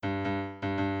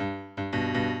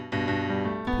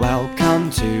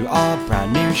Welcome to our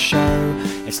brand new show.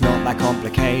 It's not that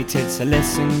complicated, so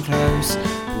listen close.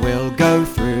 We'll go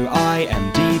through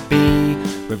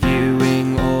IMDb,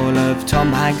 reviewing all of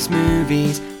Tom Hanks'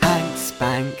 movies. Hank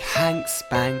Spank, Hank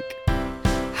Spank,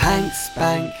 Hank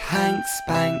Spank, Hank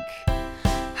Spank,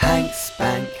 Hank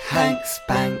Spank, Hank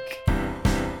Spank,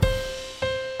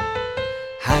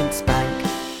 Hank Spank.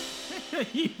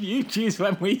 You choose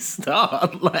when we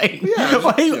start. Why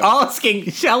are you asking,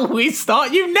 shall we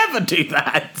start? You never do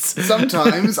that.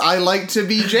 Sometimes I like to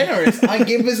be generous. I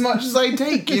give as much as I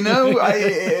take, you know?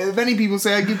 Many people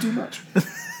say I give too much.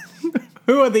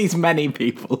 Who are these many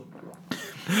people?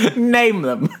 Name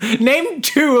them. Name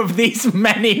two of these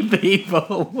many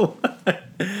people.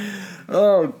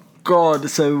 Oh, God.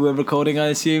 So we're recording, I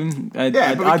assume? I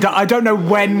don't know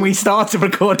when we started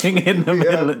recording in the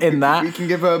middle in that. We can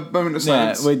give a moment of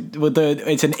silence. Yeah, we'll do it.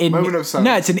 It's an Moment of silence.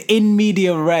 No, it's an in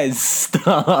media res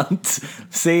start.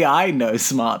 See, I know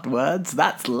smart words.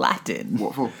 That's Latin.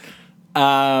 What for?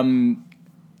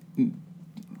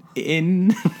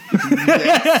 In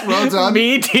Yes, well done.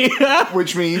 media.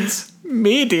 Which means?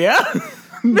 Media.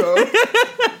 No.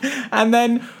 And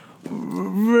then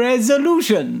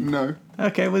resolution. No.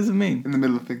 Okay, what does it mean? In the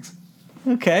middle of things.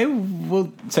 Okay,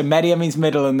 well, so media means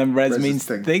middle and then res Res is means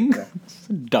thing. thing. Yeah. It's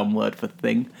a dumb word for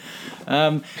thing.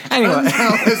 Anyway.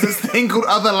 Now, there's this thing called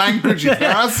other languages.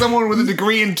 There are someone with a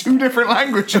degree in 2 different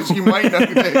languages. You might know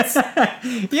this.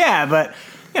 Yeah, but,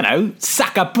 you know,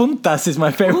 sacapuntas is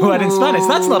my favourite word in Spanish.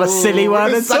 That's not a silly What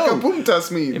word does at all.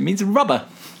 sacapuntas mean? It means rubber.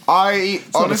 I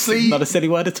honestly Not a silly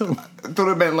word at all.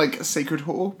 thought it meant like sacred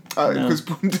whore because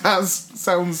puntas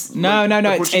sounds No, like a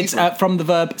it's Portuguese word. from the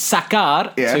verb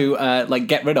sacar, Yeah. to like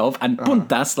get rid of, and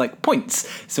puntas, like points.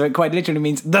 So it quite literally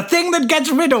means the thing that gets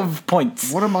rid of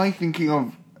points. What am I thinking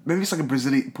of? Maybe it's like a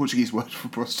Brazilian Portuguese word for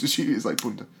prostitute. It's like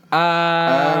punta.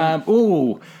 I'm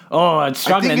I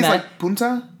struggling think it's there. like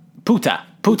punta. Puta.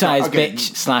 Puta is okay.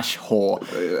 bitch/whore.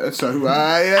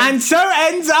 And And so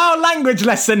ends our language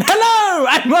lesson. Hello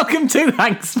and welcome to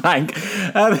Hank Spank,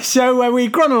 the show where we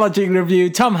chronologically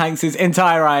review Tom Hanks'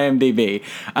 entire IMDb.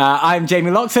 I'm Jamie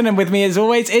Loxton, and with me as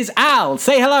always is Al.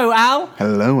 Say hello, Al.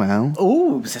 hello, Al.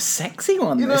 Ooh, it was a sexy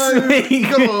one You this know, week. you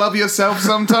gotta love yourself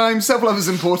sometimes. Self-love is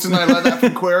important. I learned that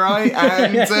from Queer Eye,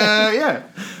 and yeah.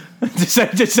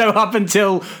 just so up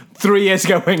until 3 years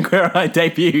ago when Queer Eye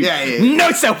debuted. Yeah. No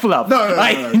self-love. No.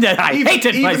 I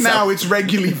hated even myself. now, it's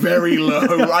regularly very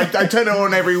low. I turn it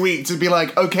on every week to be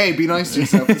like, okay, be nice to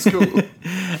yourself. It's cool.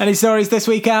 Any stories this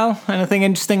week, Al? Anything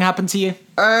interesting happened to you?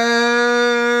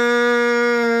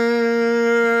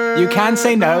 You can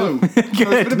say no. It's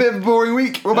been a bit of a boring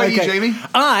week. What about you, Jamie?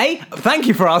 Thank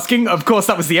you for asking. Of course,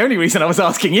 that was the only reason I was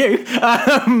asking you.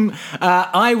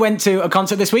 I went to a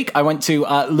concert this week. I went to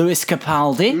Lewis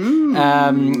Capaldi.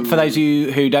 For those of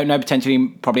you who don't know, potentially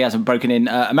probably hasn't broken in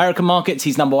American markets.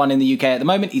 He's number 1 in the UK at the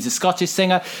moment. He's a Scottish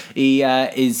singer. He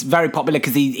is very popular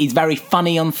because he's very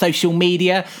funny on social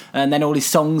media, and then all his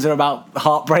songs are about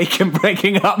heartbreak and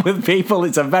breaking up with people.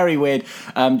 It's a very weird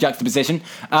juxtaposition.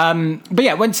 But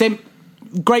yeah, went to him.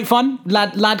 Great fun.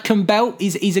 Lad can belt.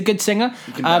 He's a good singer.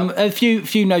 A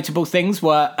few notable things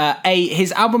were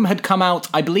his album had come out,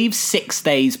 I believe, 6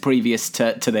 days previous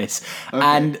to this,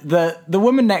 and the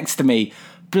woman next to me,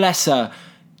 bless her,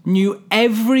 knew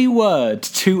every word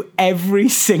to every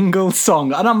single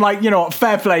song, and I'm like, you know what,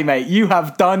 fair play, mate, you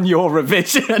have done your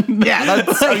revision. Yeah,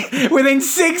 that's within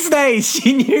 6 days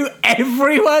she knew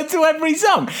every word to every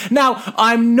song. Now,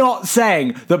 I'm not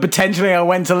saying that potentially I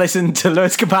went to listen to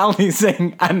Lewis Capaldi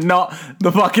sing and not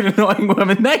the fucking annoying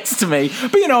woman next to me,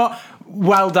 but you know what,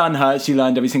 well done her. She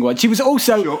learned every single word. She was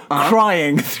also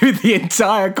crying through the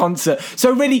entire concert.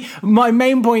 So really, my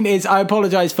main point is, I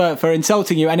apologise for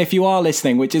insulting you, and if you are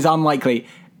listening, which is unlikely,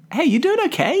 hey, you doing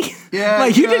okay? Yeah,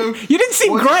 like you didn't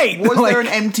seem great. Was like, there an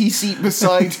empty seat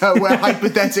beside her where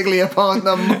hypothetically a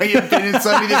partner might have been, and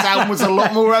suddenly this album was a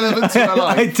lot more relevant to her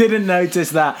life? I didn't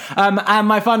notice that. And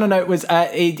my final note was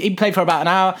he played for about an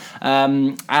hour,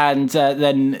 and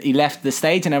then he left the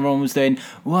stage, and everyone was doing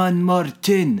One More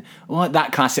Tune,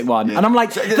 that classic one. Yeah. And I'm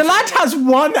like, the lad has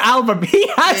one album. He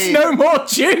has no more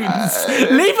tunes.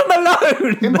 Leave him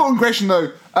alone. Important question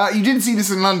though. You didn't see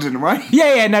this in London, right?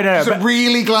 Yeah, no. It's a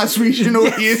really Glaswegian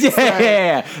audience.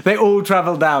 Yeah. They all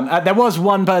travelled down. There was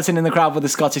one person in the crowd with a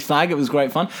Scottish flag. It was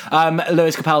great fun.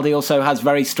 Lewis Capaldi also has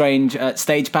very strange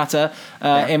stage patter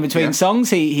in between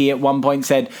songs. He at one point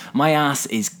said, "My ass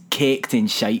is caked in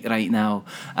shite right now,"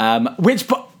 which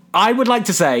I would like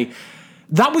to say,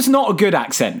 that was not a good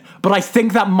accent, but I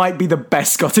think that might be the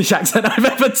best Scottish accent I've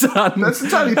ever done. That's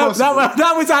entirely possible.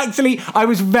 That was actually, I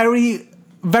was very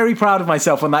very proud of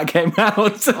myself when that came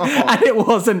out, and it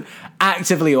wasn't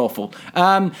actively awful.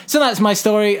 So that's my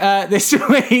story this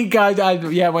week.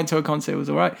 I went to a concert. It was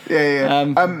all right.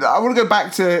 Yeah. I want to go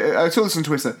back to... I saw this on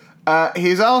Twitter.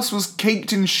 His ass was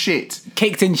caked in shit.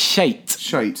 Caked in shite.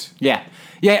 Shite. Yeah.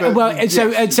 Yeah, But, well, so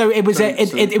yes, it was so-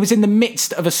 it was in the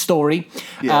midst of a story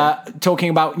talking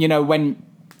about,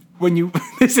 when you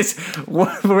this is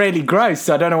really gross,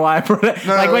 so I don't know why I brought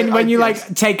it. When you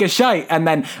take a shite and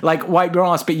then wipe your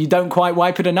ass, but you don't quite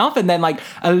wipe it enough, and then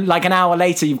an hour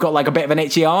later you've got a bit of an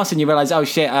itchy ass, and you realise, oh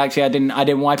shit, actually I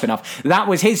didn't wipe enough. That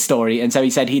was his story, and so he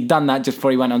said he'd done that just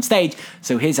before he went on stage,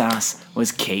 so his ass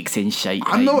was caked in shite.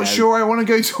 I'm not sure I want to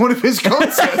go to one of his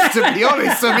concerts, to be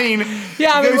honest. I mean,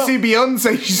 see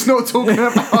Beyonce, she's not talking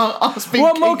about us being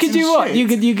what more caked could you in want?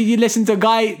 shit. You listen to a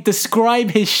guy describe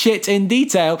his shit in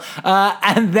detail,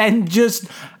 and then just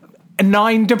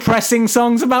 9 depressing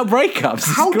songs about breakups.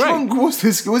 It's How great. drunk was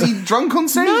this? Was he drunk on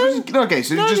stage? No. Okay,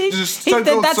 so No, just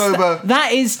so-called sober.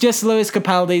 That is just Lewis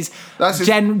Capaldi's That's his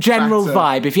general banter.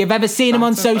 vibe. If you've ever seen him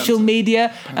on Banter, social banter.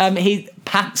 media,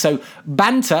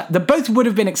 banter, the both would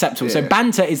have been acceptable. So Yeah.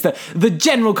 banter is the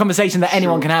general conversation that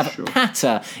anyone can have. Sure.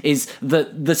 Patter is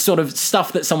the sort of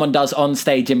stuff that someone does on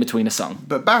stage in between a song.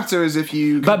 But batter is if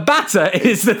you... But batter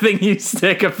is the thing you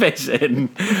stick a fish in.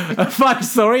 A fun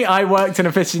story, I worked in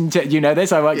a fish and chip, you know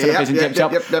this, I worked in a fish and chip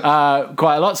shop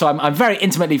quite a lot, so I'm very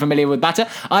intimately familiar with batter.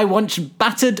 I once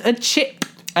battered a chip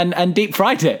and deep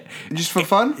fried it. Just for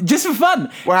fun? Just for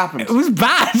fun. What happened? It was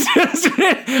bad.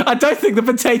 I don't think the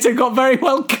potato got very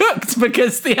well cooked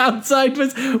because the outside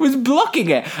was blocking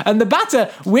it. And the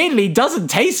batter weirdly doesn't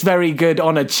taste very good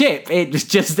on a chip. It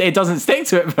doesn't stick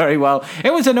to it very well.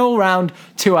 It was an all-round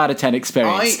 2 out of 10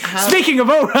 experience. Speaking of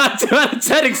all-round 2 out of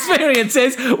 10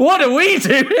 experiences, what do we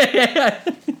do?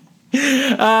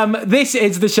 This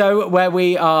is the show where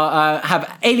we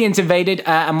have aliens invaded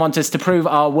and want us to prove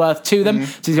our worth to them,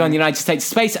 to join the United States of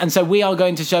space, and so we are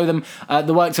going to show them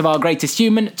the works of our greatest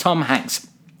human, Tom Hanks.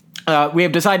 We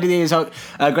have decided he is our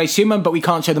greatest human, but we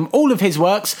can't show them all of his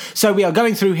works, so we are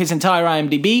going through his entire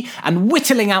IMDb and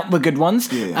whittling out the good ones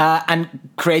and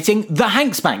creating the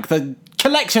Hanks Bank, the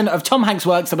collection of Tom Hanks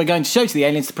works that we're going to show to the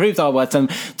aliens to prove our worth to them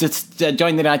to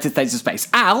join the United States of space.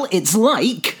 Al, it's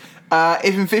like...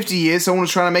 if in 50 years someone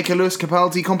was trying to make a Lewis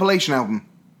Capaldi compilation album.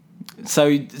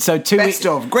 So 2 weeks...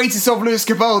 Greatest of Lewis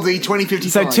Capaldi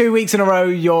 2055. So 2 weeks in a row,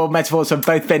 your metaphors have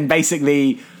both been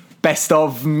basically best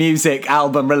of music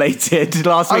album related.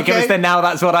 Last week it was the Now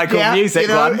That's What I Call Music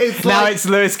one. Now it's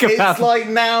Lewis Capaldi. It's like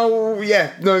now,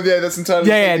 that's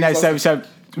entirely... So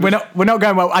we're not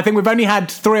going well. I think we've only had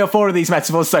 3 or 4 of these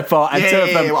metaphors so far, and 2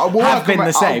 of them have been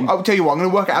the same. I'll tell you what, I'm going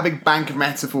to work out a big bank of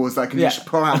metaphors that I can just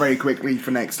pull out very quickly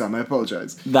for next time. I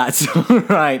apologise. That's all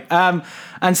right.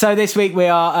 And so this week we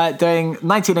are doing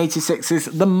 1986's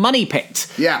The Money Pit.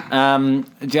 Yeah.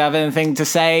 Do you have anything to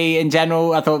say in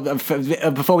general? I thought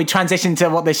before we transition to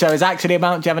what this show is actually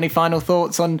about, do you have any final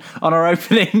thoughts on our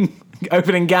opening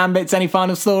gambits? Any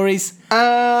final stories?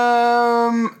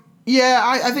 Yeah,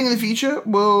 I think in the future,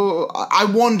 I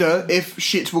wonder if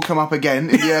shit will come up again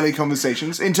in the early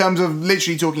conversations, in terms of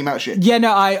literally talking about shit. Yeah,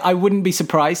 no, I wouldn't be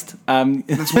surprised.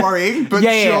 That's worrying, but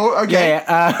sure, okay.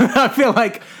 Yeah. I feel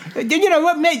like,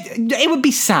 it would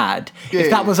be sad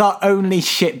if that was our only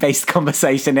shit-based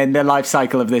conversation in the life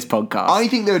cycle of this podcast. I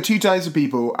think there are 2 types of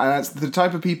people, and that's the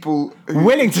type of people who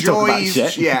willing to talk about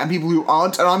shit. Yeah, and people who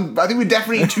aren't, and I think we're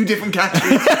definitely in 2 different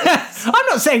categories. I'm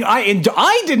not saying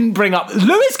I didn't bring up...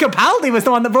 Lewis Capaldi was the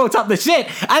one that brought up the shit,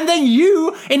 and then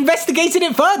you investigated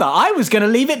it further. I was going to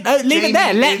leave it there,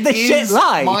 let the shit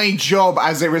lie. It's my job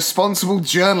as a responsible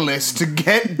journalist to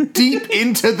get deep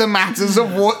into the matters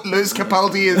of what Lewis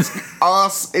Capaldi's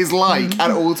ass is like at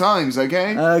all times,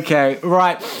 okay? Okay,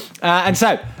 right. And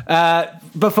so...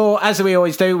 before, as we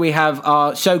always do, we have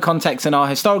our show context and our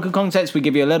historical context. We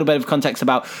give you a little bit of context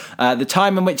about the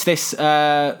time in which this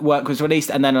work was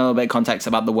released, and then a little bit of context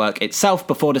about the work itself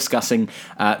before discussing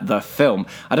the film.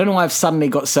 I don't know why I've suddenly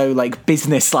got so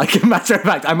business-like. A matter of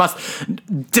fact, I must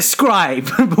describe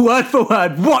word for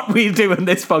word what we do in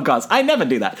this podcast. I never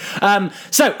do that.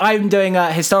 So I'm doing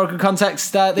historical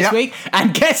context this week,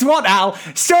 and guess what, Al?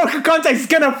 Historical context is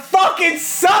gonna fucking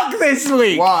suck this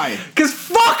week. Why? Because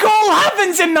fuck all happened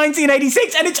in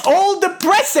 1986, and it's all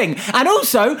depressing. And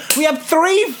also, we have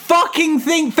 3 fucking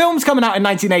films coming out in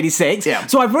 1986. Yeah.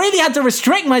 So I've really had to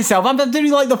restrict myself. I'm going to do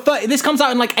this comes out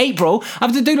in April. I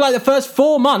have to do the first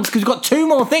 4 months because we've got 2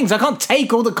 more things. I can't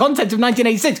take all the content of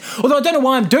 1986. Although I don't know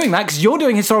why I'm doing that, because you're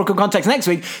doing historical context next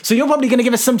week, so you're probably going to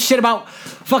give us some shit about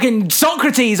fucking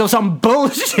Socrates or some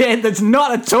bullshit that's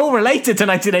not at all related to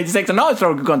 1986 and not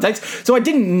historical context, so I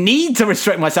didn't need to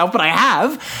restrict myself, but I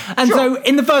have. And so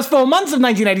in the first 4 months of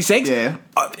 1986,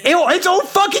 it's all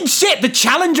fucking shit. The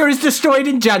Challenger is destroyed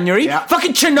in January. Yeah.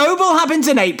 Fucking Chernobyl happens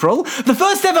in April. The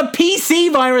first ever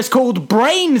PC virus called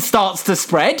Brain starts to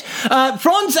spread.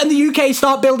 France and the UK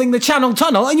start building the Channel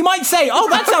Tunnel, and you might say, oh,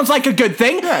 that sounds like a good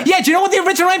thing. Yeah. Do you know what the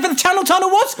original name for the Channel Tunnel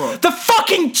was? What? The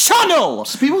fucking Channel!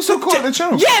 So people still call it the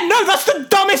Channel? Yeah, no, that's the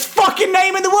dumbest fucking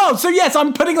name in the world. So yes,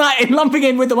 I'm putting that in, lumping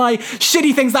in with my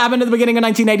shitty things that happened at the beginning of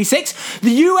 1986.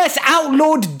 The US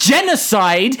outlawed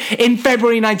genocide in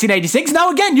February 1986. Now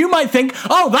again, you might think,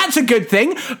 oh, that's a good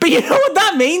thing, but you know what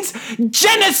that means?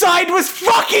 Genocide was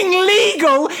fucking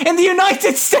legal in the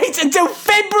United States until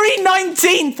February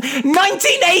 19th,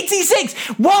 1986.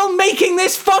 While making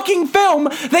this fucking film,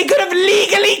 they could have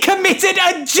legally committed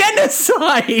a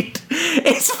genocide.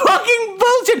 It's fucking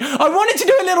bullshit. I wanted to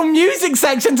do a little music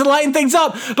section to lighten things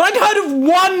up, but I'd heard of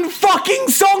one fucking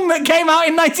song that came out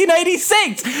in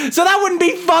 1986, so that wouldn't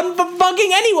be fun for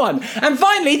fucking anyone. And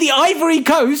finally, the Ivory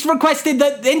Coast requested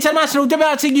that the international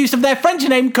diplomatic use of their French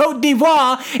name, Côte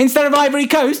d'Ivoire, instead of Ivory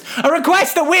Coast, a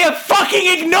request that we have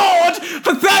fucking ignored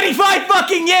for 35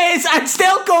 fucking years and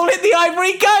still call it the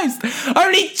Ivory Coast.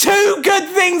 Only 2 good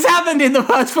things happened in the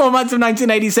first 4 months of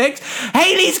 1986.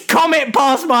 Halley's Comet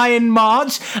passed by in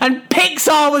March, and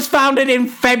Pixar was founded in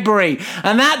February.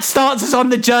 And that starts us on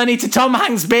the journey to Tom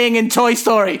Hanks being in Toy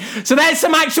Story. So there's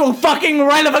some actual fucking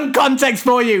relevant context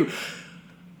for you.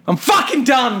 I'm fucking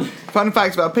done. Fun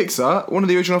facts about Pixar, one of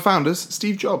the original founders,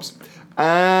 Steve Jobs.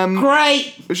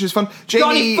 Great. Which is fun.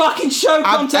 Got any fucking show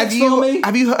context for me?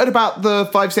 Have you heard about the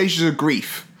 5 stages of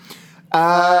grief?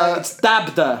 It's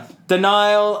DABDA.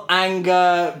 Denial,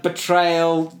 anger,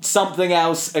 betrayal, something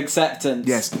else, acceptance.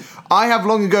 Yes. I have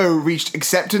long ago reached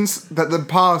acceptance that the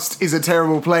past is a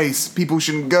terrible place. People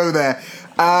shouldn't go there.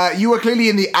 You are clearly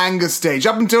in the anger stage.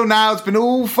 Up until now, it's been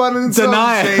all fun and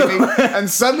Denial. and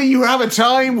suddenly you have a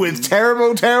time with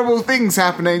terrible, terrible things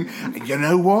happening. And you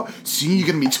know what? Soon you're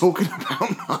going to be talking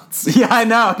about Nazis. Yeah, I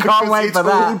know. I can't wait It's for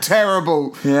all that.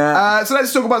 terrible. Yeah. So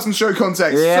let's talk about some show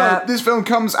context. Yeah. So this film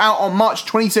comes out on March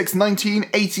 26,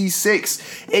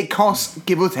 1986. It costs,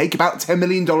 give or take, about $10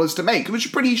 million to make, which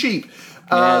is pretty cheap.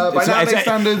 By nowadays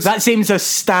standards, that seems a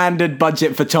standard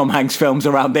budget for Tom Hanks films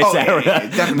around this era.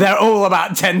 definitely. They're all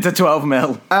about 10 to 12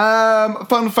 mil.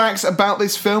 fun facts about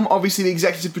this film. Obviously, the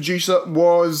executive producer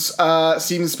was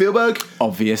Steven Spielberg.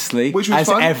 Obviously. Which was as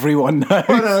fun. everyone knows.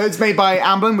 Well, no, it's made by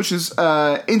Amblin, which is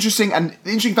interesting. And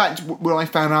the interesting fact, what I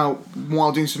found out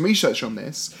while doing some research on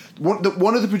this,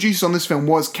 one of the producers on this film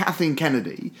was Kathleen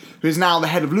Kennedy, who is now the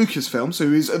head of Lucasfilm, so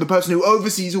who is the person who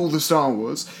oversees all the Star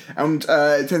Wars. And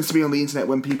it tends to be on the internet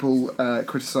when people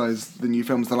criticise the new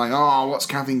films, they're like, oh, what's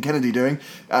Kathleen Kennedy doing?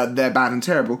 They're bad and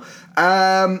terrible.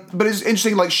 But it's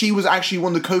interesting, like, she was actually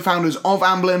one of the co-founders of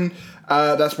Amblin.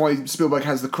 That's why Spielberg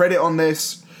has the credit on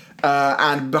this.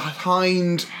 And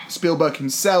behind Spielberg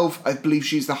himself, I believe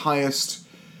she's the highest.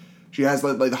 She has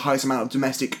like the highest amount of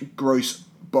domestic gross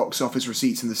box office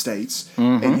receipts in the States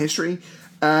in history.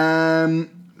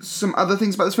 Some other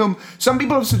things about this film. Some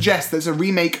people have suggested there's a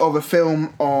remake of a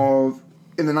film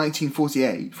from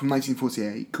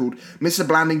 1948, called Mr.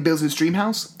 Blanding Builds His Dream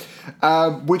House,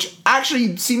 which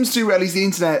actually seems to, at least the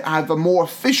internet, have a more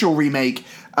official remake,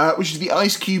 which is the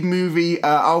Ice Cube movie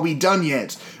Are We Done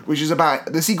Yet? Which is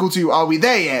about the sequel to Are We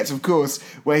There Yet, of course,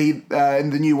 where he,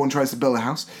 in the new one, tries to build a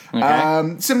house.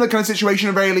 Okay. Similar kind of situation,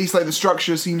 at very least, like the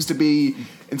structure seems to be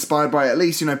inspired by, at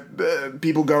least,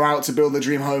 people go out to build their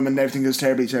dream home and everything goes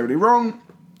terribly, terribly wrong.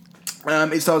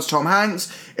 It stars Tom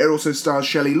Hanks. It also stars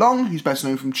Shelley Long, who's best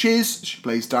known from Cheers. She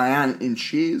plays Diane in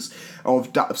Cheers,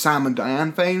 of Sam and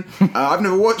Diane fame. I've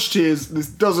never watched Cheers. This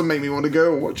doesn't make me want to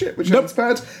go and watch it, which is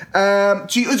bad.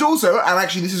 She is also, and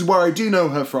actually this is where I do know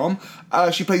her from,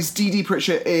 she plays Dee Dee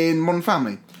Pritchett in Modern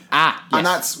Family. Yes. And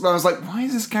that's when I was like, why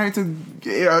is this character...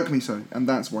 It irked me so, and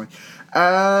that's why.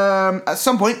 At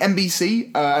some point, NBC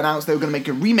announced they were going to make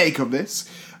a remake of this.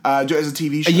 Do it as a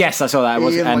TV show. Yes, I saw that.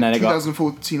 In And then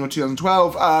 2014 or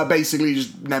 2012. Basically,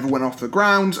 just never went off the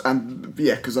ground. And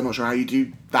yeah, because I'm not sure how you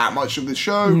do that much of the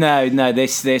show. No,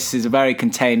 this is a very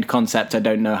contained concept. I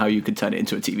don't know how you could turn it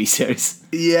into a TV series.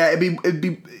 Yeah, it'd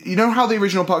be. You know how the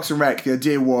original Parks and Rec, the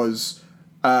idea was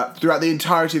throughout the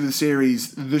entirety of the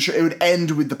series, the show, it would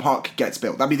end with the park gets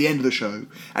built. That'd be the end of the show, and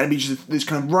it'd be just this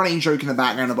kind of running joke in the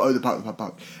background of the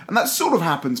park, and that sort of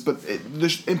happens. But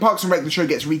in Parks and Rec, the show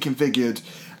gets reconfigured,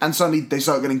 and suddenly they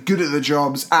start getting good at the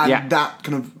jobs, and that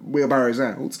kind of wheelbarrows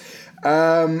out.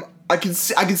 I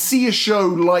can see a show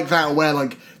like that where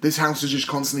like this house is just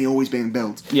constantly always being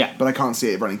built. Yeah. But I can't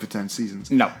see it running for 10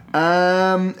 seasons. No.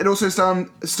 It also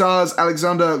stars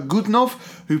Alexander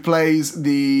Godunov, who plays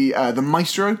the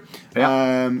maestro.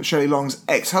 Yeah. Shelley Long's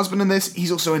ex-husband in this.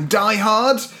 He's also in Die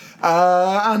Hard.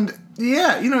 And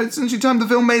yeah, you know, it's essentially time. The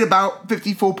film made about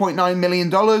 $54.9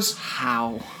 million.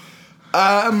 How?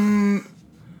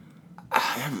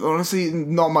 Honestly,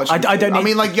 not much. I don't. I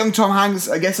mean, like young Tom Hanks.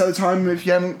 I guess at the time, if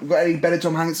you haven't got any better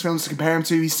Tom Hanks films to compare him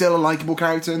to, he's still a likable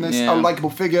character in this, Yeah. a likable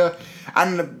figure.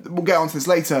 And we'll get onto this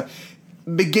later.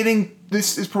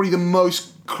 This is probably the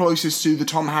most closest to the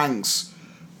Tom Hanks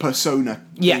persona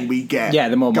thing we get. Yeah,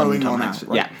 the more modern going Tom on Hanks. out.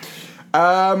 Right? Yeah.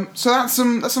 So that's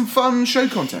some fun show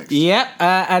context. Yep,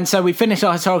 and so we finished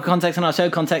our historical context and our show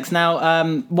context. Now,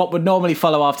 what would normally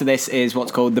follow after this is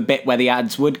what's called the bit where the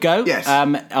ads would go. Yes.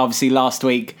 Obviously, last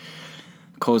week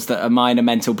caused a minor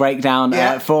mental breakdown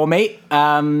for me.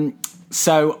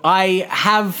 So I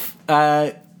have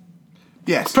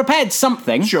Yes. prepared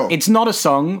something. Sure. It's not a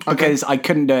song because I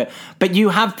couldn't do it. But you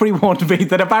have pre-warned me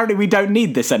that apparently we don't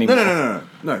need this anymore.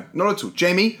 No, not at all.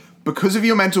 Jamie, because of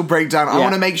your mental breakdown, I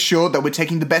want to make sure that we're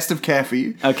taking the best of care for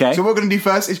you. Okay. So what we're going to do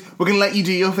first is we're going to let you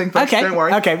do your thing first. Okay. Don't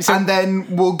worry. Okay, so- and then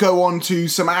we'll go on to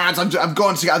some ads. I've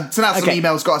gone to sent out some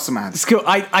emails, got some ads. It's cool.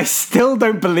 I still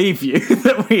don't believe you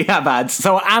that we have ads,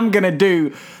 so I'm going to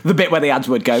do the bit where the ads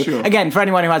would go. Sure. Again, for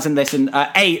anyone who hasn't listened,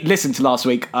 listen to last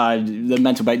week. The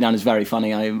mental breakdown is very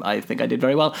funny. I think I did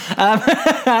very well.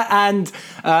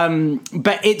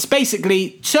 But it's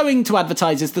basically showing to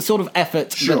advertisers the sort of effort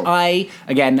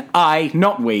that I,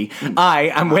 not we,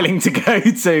 I am willing to go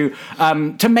to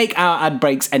make our ad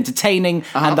breaks entertaining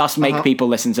and thus make people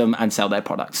listen to them and sell their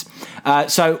products.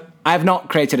 So I have not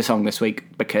created a song this week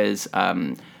because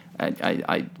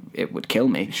it would kill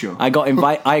me. Sure. I got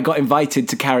invited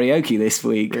to karaoke this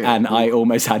week and I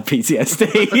almost had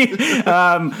PTSD.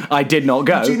 I did not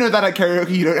go. Do you know that at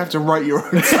karaoke you don't have to write your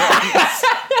own songs?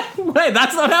 Wait,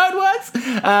 that's not how it works.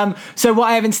 So what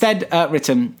I have instead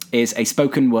written is a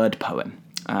spoken word poem.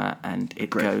 And it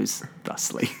goes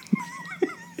thusly.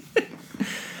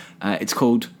 It's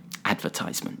called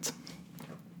Advertisement.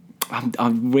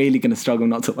 I'm really going to struggle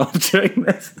not to laugh during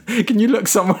this. Can you look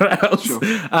somewhere else? Sure.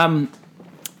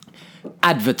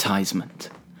 Advertisement.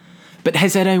 But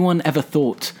has anyone ever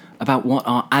thought about what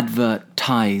our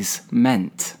advertise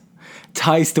meant?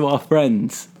 Ties to our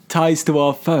friends, ties to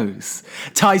our foes,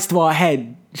 ties to our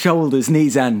head, shoulders,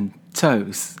 knees and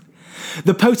toes.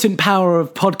 The potent power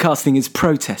of podcasting is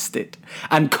protested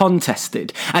and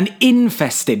contested and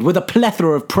infested with a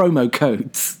plethora of promo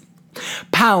codes.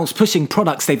 Pals pushing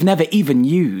products they've never even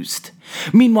used.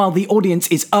 Meanwhile, the audience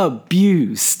is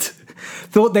abused.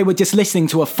 Thought they were just listening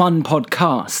to a fun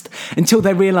podcast until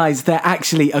they realised they're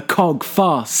actually a cog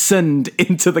fastened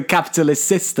into the capitalist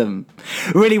system.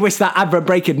 Really wish that advert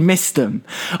break had missed them.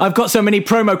 I've got so many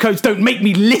promo codes, don't make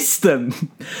me list them.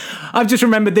 I've just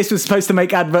remembered this was supposed to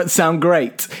make adverts sound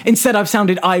great. Instead, I've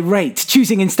sounded irate,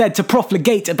 choosing instead to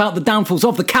profligate about the downfalls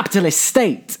of the capitalist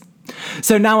state.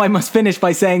 So now I must finish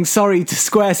by saying sorry to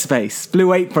Squarespace,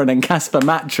 Blue Apron and Casper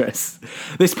Mattress.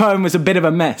 This poem was a bit of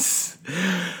a mess.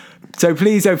 So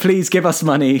please, oh please, give us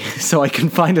money so I can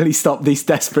finally stop these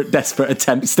desperate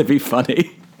attempts to be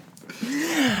funny.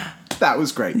 That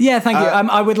was great. Yeah, thank you.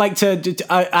 I would like to,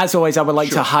 as always, I would like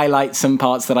to highlight some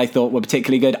parts that I thought were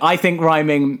particularly good. I think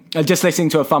rhyming, just listening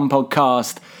to a fun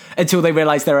podcast until they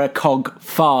realise they're a cog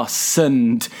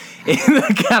fastened in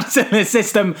the capitalist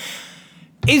system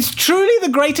is truly the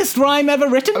greatest rhyme ever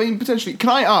written. I mean, potentially. Can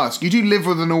I ask, you do live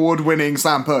with an award-winning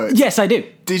slam poet. Yes, I do.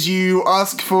 Did you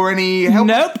ask for any help?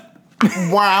 Nope.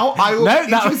 Wow, I will be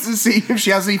interested to see if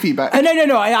she has any feedback.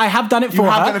 No. I have done it for her. You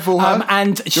have done it for her?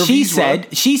 And Your she views were?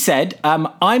 said,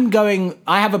 I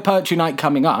have a poetry night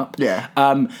coming up. Yeah.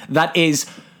 That is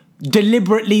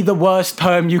deliberately the worst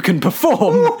poem you can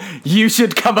perform. Ooh. You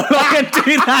should come along and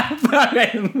do that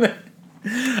poem.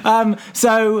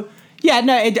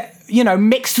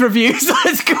 Mixed reviews.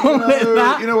 Let's call it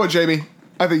that. You know what, Jamie?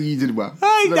 I think you did well.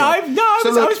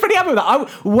 I was pretty happy with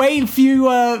that. Way few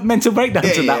mental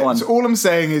breakdowns in that one. So all I'm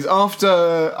saying is,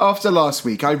 after last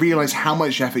week, I realised how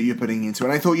much effort you're putting into it.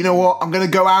 And I thought, you know what? I'm going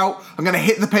to go out. I'm going to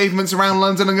hit the pavements around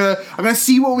London. I'm going to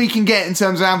see what we can get in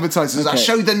terms of advertisers. Okay. I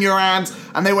showed them your ads,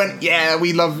 and they went, "Yeah,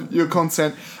 we love your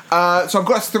content." So I've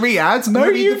got us 3 ads. No,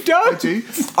 you don't. I do.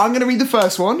 I'm going to read the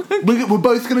first one. We're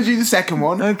both going to do the second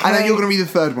one. Okay. And then you're going to read the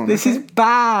third one. This is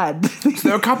bad. So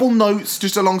there are a couple notes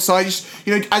just alongside,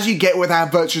 as you get with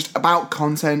adverts, just about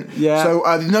content. Yeah.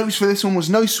 So the notes for this one was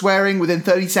no swearing within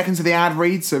 30 seconds of the ad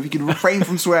read. So if you could refrain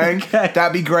from swearing, Okay.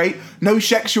 that'd be great. No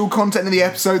sexual content in the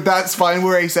episode. That's fine.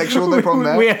 We're asexual. No problem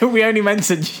there. We only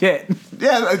mentioned shit.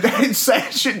 Yeah,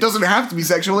 shit doesn't have to be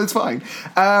sexual, it's fine.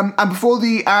 And before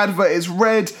the advert is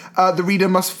read, the reader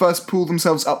must first pull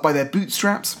themselves up by their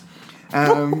bootstraps.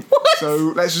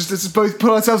 So let's just both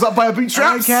pull ourselves up by our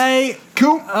bootstraps. Okay.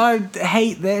 Cool. I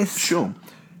hate this. Sure.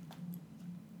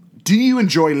 Do you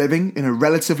enjoy living in a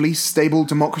relatively stable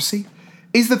democracy?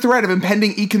 Is the threat of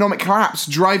impending economic collapse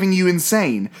driving you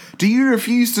insane? Do you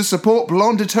refuse to support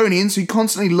blonde Etonians who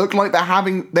constantly look like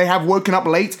they have woken up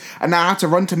late and now have to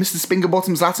run to Mr.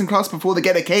 Spingerbottom's Latin class before they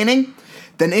get a caning?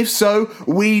 Then if so,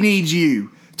 we need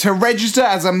you to register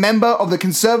as a member of the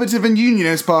Conservative and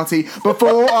Unionist Party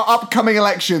before our upcoming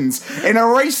elections. In a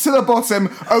race to the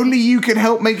bottom, only you can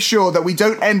help make sure that we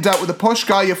don't end up with the posh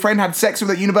guy your friend had sex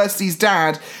with at university's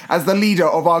dad as the leader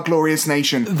of our glorious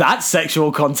nation. That's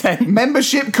sexual content.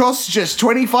 Membership costs just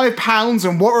 £25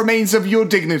 and what remains of your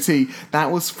dignity.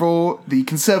 That was for the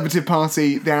Conservative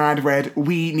Party. Their ad read,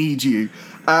 we need you.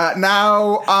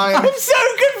 Now I'm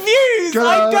so confused.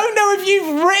 I don't know if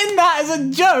you've written that as a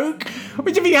joke,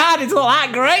 which if you had, it's not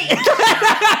that great,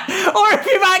 or if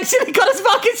you've actually got us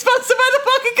fucking sponsored by the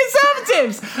fucking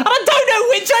Conservatives, and I don't know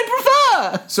which I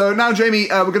prefer. So now, Jamie,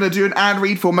 we're going to do an ad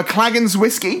read for McLagan's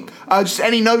Whiskey. Just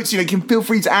any notes, you can feel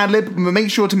free to ad-lib, but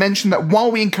make sure to mention that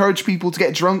while we encourage people to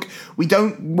get drunk, we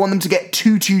don't want them to get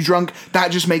too drunk.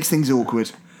 That just makes things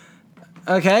awkward.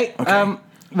 Okay.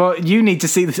 Well, you need to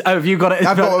see this. Oh, have you got it?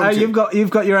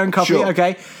 You've got your own copy. Sure.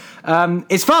 Okay.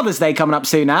 It's Father's Day coming up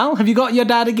soon, Al. Have you got your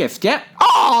dad a gift yet?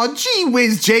 Oh, gee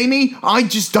whiz, Jamie. I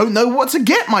just don't know what to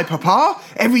get my papa.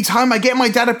 Every time I get my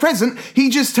dad a present, he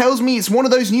just tells me it's one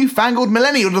of those newfangled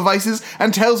millennial devices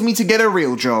and tells me to get a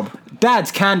real job.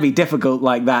 Dads can be difficult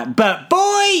like that, but boy,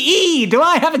 do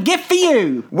I have a gift for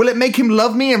you. Will it make him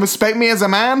love me and respect me as a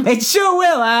man? It sure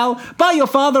will, Al. Buy your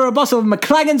father a bottle of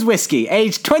McLagan's whiskey,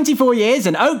 aged 24 years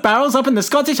in oak barrels up in the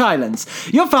Scottish Highlands.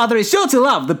 Your father is sure to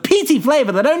love the peaty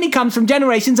flavour that only comes from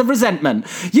generations of resentment.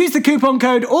 Use the coupon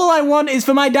code All I Want Is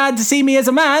For My Dad to See Me As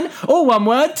A Man, all one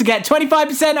word, to get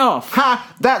 25% off.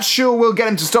 Ha! That sure will get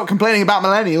him to stop complaining about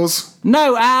millennials.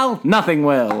 No, Al, nothing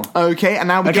will. Okay, and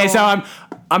now we Okay, go so on.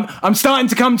 I'm starting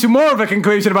to come to more of a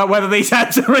conclusion about whether these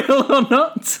ads are real or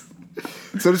not. So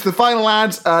this is the final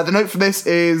ad. The note for this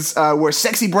is we're a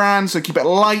sexy brand, so keep it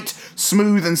light,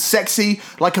 smooth, and sexy.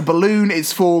 Like a balloon,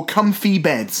 it's for comfy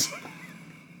beds.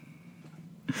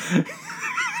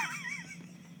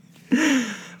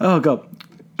 Oh, God.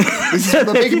 This is for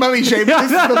the big money shape.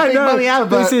 This is the big money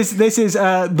advert. This is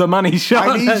the money shot.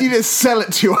 I need you to sell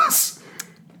it to us.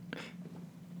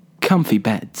 Comfy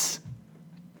beds.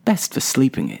 Best for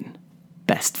sleeping in.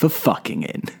 Best for fucking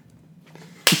in.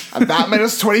 And that made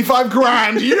us 25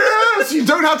 grand. Yes! You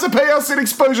don't have to pay us in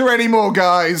exposure anymore,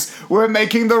 guys. We're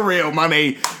making the real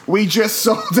money. We just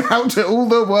sold out to all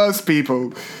the worst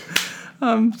people.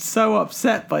 I'm so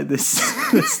upset by this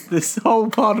whole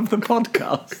part of the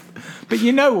podcast. But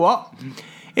you know what?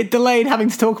 It delayed having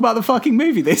to talk about the fucking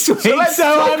movie this week. So let's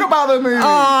talk about the movie.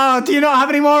 Oh, do you not have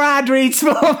any more ad reads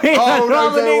for me? Oh, no,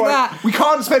 do don't worry. that. We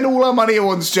can't spend all our money at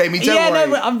once, Jamie. Don't worry.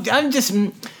 No, I'm just...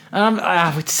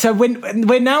 so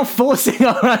we're now forcing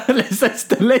our listeners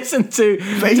to listen to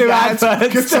ads,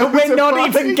 adverts that we're not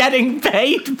Conservative even getting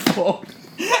paid for.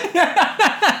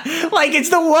 Like, it's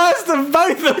the worst of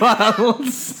both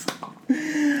worlds.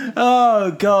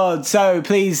 Oh, God. So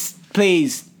please,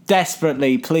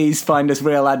 desperately, please find us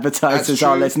real advertisers,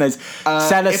 our listeners.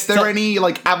 Sell us if there are any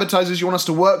advertisers you want us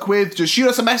to work with, just shoot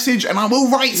us a message and I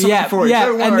will write something for it.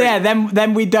 Don't worry. And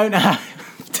then we don't have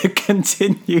to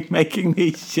continue making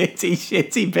these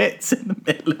shitty bits in the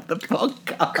middle of the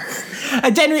podcast.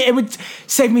 And generally, it would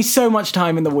save me so much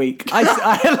time in the week.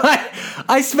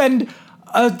 I spend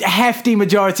a hefty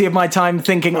majority of my time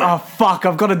thinking, oh fuck,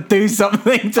 I've got to do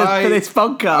something for this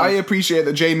podcast. I appreciate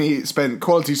that Jamie spent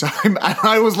quality time and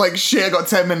I was like, shit, I got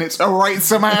 10 minutes, I'll write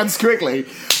some ads quickly.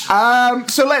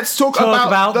 So let's talk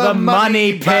about the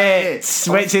money pits,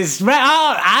 which is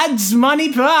ads, money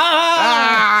pits.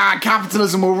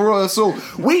 Capitalism will rule us all.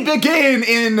 We begin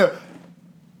in...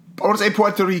 I want to say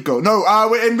Puerto Rico. No,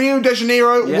 we're in Rio de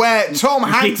Janeiro, where Tom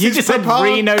Hanks You just said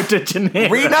Reno de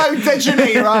Janeiro. Reno de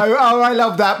Janeiro. Oh, I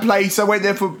love that place. I went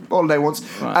there for holiday once.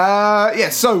 Right.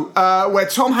 So where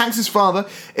Tom Hanks' father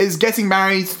is getting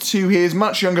married to his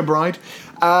much younger bride.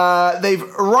 They've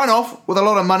run off with a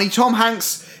lot of money. Tom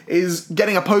Hanks is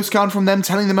getting a postcard from them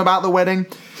telling them about the wedding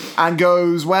and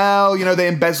goes, well, they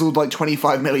embezzled like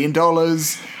 $25 million.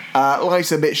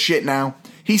 Life's a bit shit now.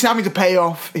 He's having to pay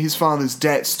off his father's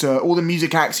debts to all the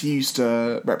music acts he used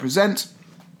to represent.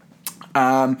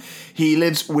 He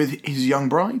lives with his young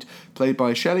bride, played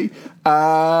by Shelley.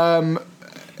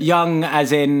 Young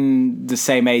as in the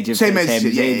same age as him.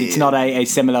 It's not a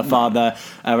similar father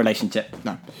relationship.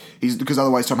 No. Because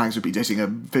otherwise Tom Hanks would be dating a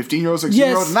 15-year-old,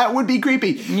 16-year-old, and that would be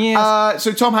creepy. Yes.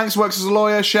 So Tom Hanks works as a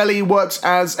lawyer. Shelley works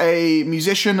as a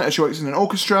musician. She works in an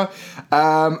orchestra.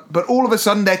 But all of a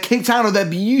sudden, they're kicked out of their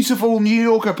beautiful New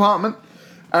York apartment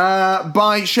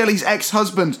by Shelley's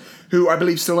ex-husband, who I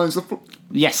believe still owns the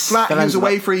flat. He was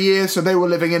away for a year, so they were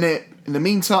living in it in the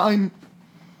meantime.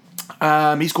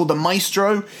 He's called the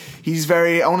Maestro. He's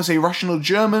very, I want to say, Russian or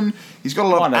German. He's got a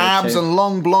lot of abs and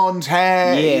long blonde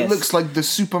hair. Yes. He looks like the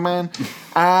Superman.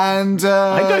 And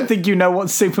I don't think you know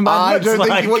what Superman looks like.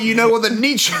 I don't think you know what the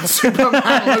Nietzsche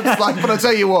Superman looks like, but I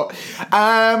tell you what.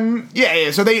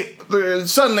 So they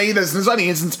suddenly, there's an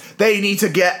instance, they need to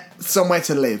get somewhere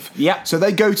to live. Yeah. So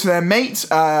they go to their mate,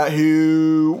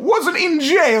 who wasn't in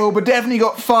jail, but definitely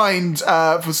got fined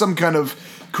for some kind of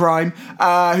crime,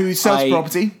 who sells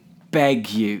property. Beg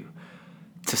you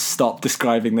to stop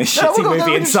describing this shitty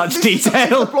movie in such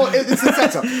detail. It's the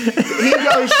setup. He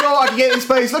goes, sure, I can get this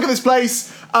place. Look at this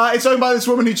place. It's owned by this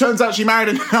woman who turns out she married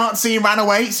a Nazi and ran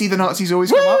away. See, the Nazis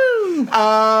always come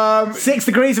up. 6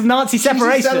 degrees of Nazi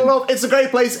separation. It's a great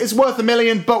place. It's worth $1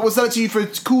 million, but we'll sell it to you for a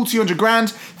cool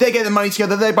 $200,000. They get the money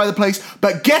together. They buy the place.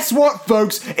 But guess what,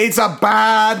 folks? It's a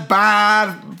bad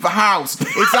house.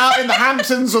 It's out in the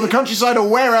Hamptons or the countryside or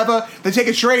wherever. They take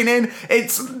a train in.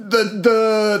 It's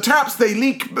the taps. They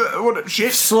leak. What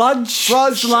shit? Sludge.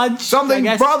 Something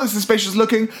rather suspicious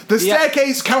looking. The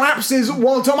staircase collapses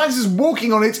while Tom Hanks is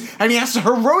walking on it, and he has to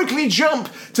heroically jump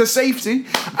to safety.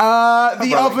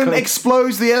 The oven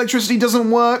explodes. The electricity doesn't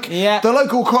work. Yeah. The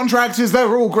local contractors,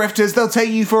 they're all grifters. They'll take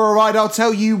you for a ride. I'll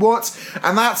tell you what.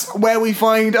 And that's where we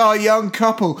find our young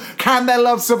couple. Can their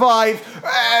love survive?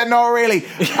 Not really.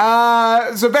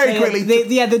 So very quickly.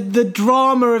 The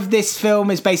drama of this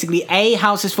film is basically a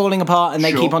house is falling apart and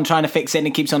they keep on trying to fix it and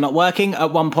it keeps on not working.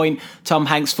 At one point, Tom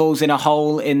Hanks falls in a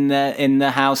hole in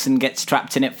the house and gets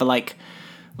trapped in it for like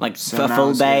for a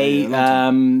full day.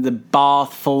 The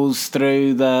bath falls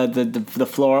through the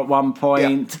floor at one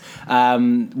point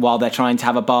while they're trying to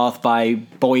have a bath by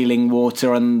boiling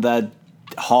water on the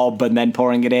hob and then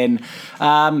pouring it in.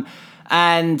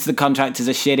 And the contractors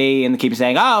are shitty, and they keep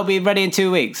saying, I'll be ready in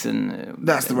 2 weeks. And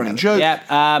that's the running joke. Yep.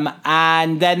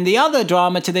 And then the other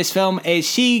drama to this film is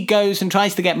she goes and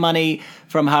tries to get money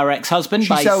from her ex-husband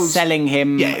by selling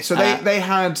him. Yeah, so they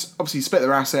had obviously split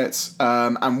their assets,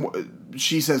 and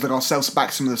she says, look, I'll sell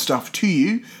back some of the stuff to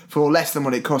you for less than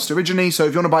what it cost originally. So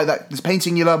if you want to buy this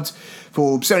painting you loved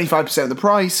for 75% of the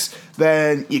price,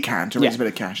 then you can, to raise a bit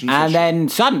of cash. And then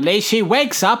suddenly she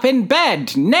wakes up in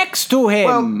bed next to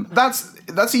him. Well,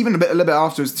 that's even a little bit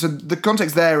afterwards. So the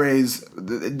context there is,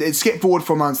 it skipped forward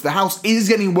 4 months. The house is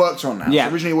getting worked on now. Yeah.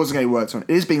 So originally it wasn't getting worked on. It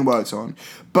is being worked on.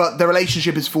 But the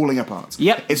relationship is falling apart.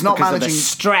 Yep. It's not because managing... of the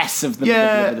stress of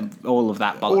all of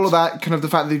that bollocks. All of that, kind of the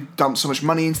fact that they've dumped so much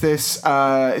money into this.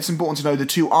 It's important to know the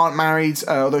two aren't married,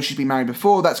 although she's been married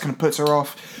before. That's kind of puts her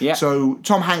off. Yeah. So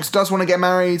Tom Hanks does want to get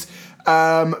married.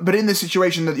 But in this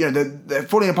situation that they're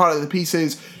falling apart at the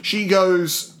pieces, she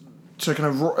goes to kind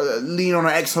of lean on her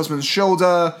ex-husband's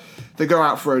shoulder. They go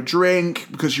out for a drink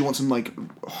because she wants some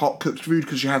hot cooked food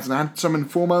because she hasn't had some in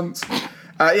 4 months.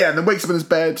 And then wakes up in his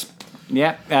bed.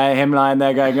 Yeah, him lying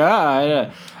there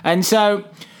going, and so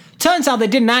turns out they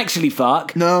didn't actually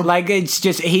fuck. No, it's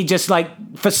just he just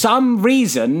for some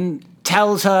reason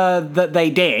tells her that they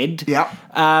did. Yeah.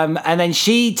 And then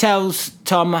she tells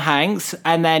Tom Hanks,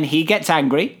 and then he gets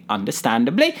angry,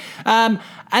 understandably. And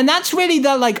that's really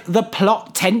the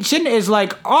plot tension is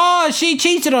she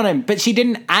cheated on him, but she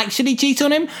didn't actually cheat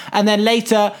on him. And then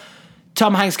later,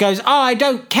 Tom Hanks goes, I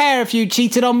don't care if you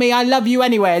cheated on me, I love you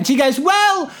anyway. And she goes,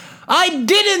 well, I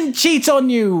didn't cheat on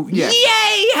you. Yeah.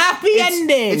 Yay, happy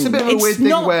ending. It's a bit of a weird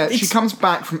thing where she comes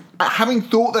back from having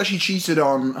thought that she cheated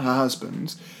on her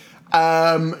husband.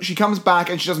 She comes back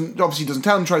and she doesn't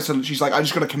tell him. She's like, I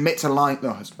just got to commit to lying.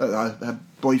 Her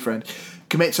boyfriend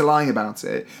commit to lying about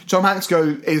it. Tom Hanks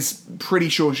is pretty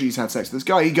sure she's had sex with this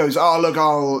guy. He goes, oh look,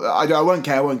 I won't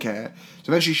care. So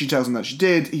eventually she tells him that she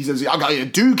did. He says, I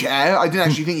do care. I didn't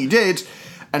actually think you did.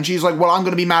 And she's like, well, I'm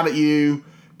going to be mad at you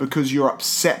because you're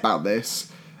upset about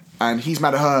this. And he's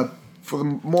mad at her for the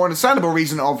more understandable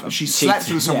reason of she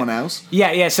slept with someone else.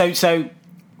 Yeah. So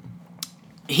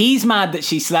he's mad that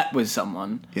she slept with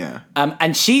someone. Yeah.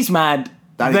 And she's mad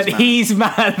That that is mad. he's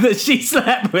mad that she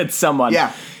slept with someone.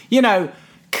 Yeah. You know,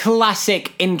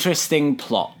 classic, interesting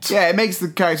plot. Yeah, it makes the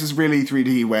characters really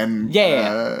 3D when...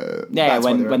 that's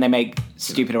what when they make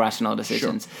stupid, irrational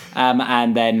decisions.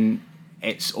 And then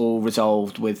it's all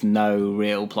resolved with no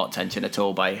real plot tension at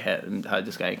all by her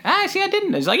just going, actually, I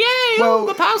didn't. It's like, yay,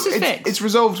 the house is fixed. It's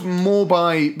resolved more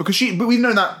by... Because we've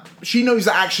known that... She knows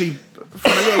that actually...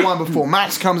 From a little while before,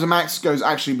 Max comes and Max goes,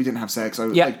 actually, we didn't have sex. I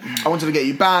wanted to get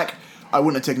you back. I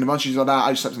wouldn't have taken advantage of that.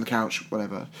 I just slept on the couch,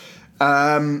 whatever.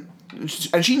 And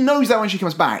she knows that when she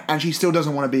comes back, and she still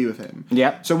doesn't want to be with him.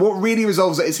 Yep. So what really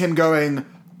resolves it is him going,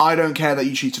 I don't care that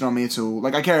you cheated on me at all.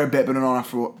 Like, I care a bit, but not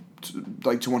enough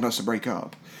to want us to break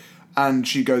up. And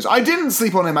she goes, I didn't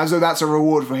sleep on him, as though that's a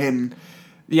reward for him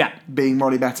being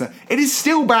morally better. It is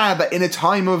still bad that in a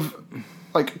time of...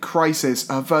 like crisis,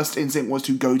 her first instinct was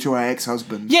to go to her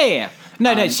ex-husband. Yeah.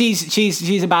 No,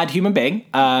 she's a bad human being.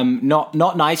 Not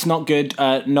nice, not good,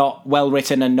 not well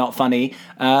written, and not funny.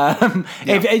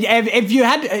 If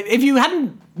you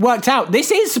hadn't worked out,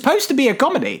 this is supposed to be a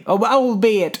comedy,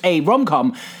 albeit a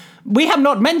rom-com. We have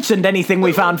not mentioned anything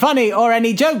we found funny or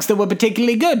any jokes that were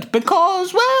particularly good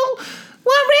because, well,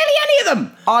 weren't really any of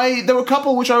them. There were a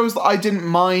couple which I didn't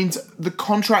mind. The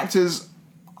contractors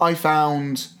I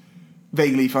found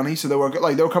vaguely funny. So there were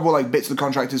a couple of bits of the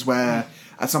contractors where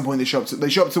at some point they show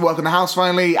up to work on the house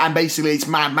finally, and basically it's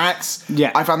Mad Max.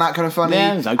 Yeah, I found that kind of funny.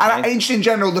 Yeah, it was okay. And in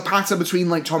general, the pattern between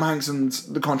Tom Hanks and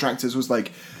the contractors was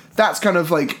that's kind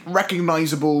of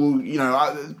recognizable. You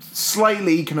know,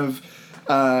 slightly kind of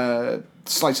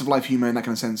slice of life humor in that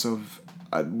kind of sense of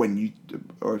when you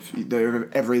or if there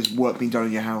ever is work being done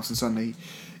in your house and suddenly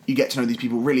you get to know these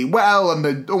people really well and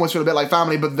they almost feel a bit like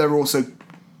family, but they're also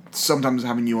sometimes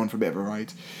having you on for a bit of a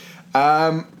ride.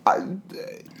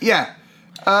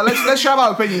 Let's shout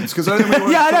out opinions because I don't think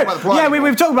we want to talk about the plot. Yeah,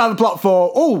 we've talked about the plot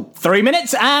for 3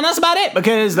 minutes, and that's about it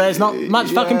because there's not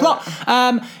much fucking plot.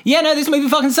 This movie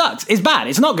fucking sucks. It's bad.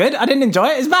 It's not good. I didn't enjoy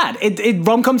it. It's bad.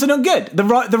 Rom-coms are not good. The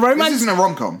romance. This isn't a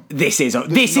rom-com. This is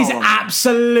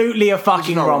absolutely a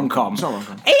fucking rom-com. It's not a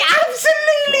rom-com. It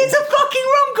absolutely is a fucking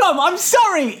rom-com. I'm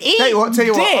sorry. Tell you what,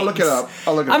 I'll look it up.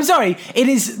 I'm sorry. It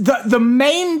is the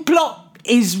main plot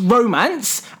is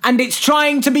romance, and it's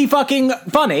trying to be fucking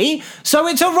funny, so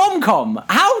it's a rom-com.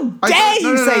 How dare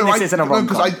you say this isn't a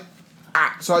rom-com?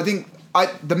 I think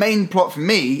the main plot for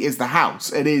me is the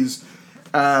house. It is,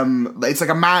 it's like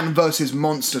a man versus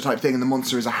monster type thing, and the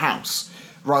monster is a house,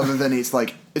 rather than it's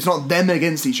not them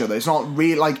against each other. It's not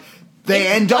really they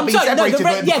end up being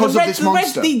separated because of this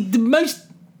monster. The most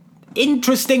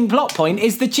interesting plot point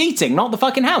is the cheating, not the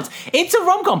fucking house. It's a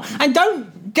rom-com, and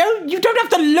you don't have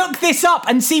to look this up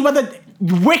and see whether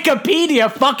Wikipedia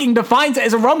fucking defines it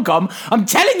as a rom-com. I'm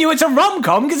telling you it's a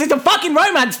rom-com because it's a fucking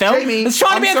romance film. Jamie, it's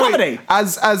trying to be a comedy.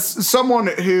 As someone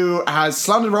who has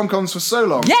slandered rom-coms for so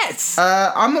long, yes,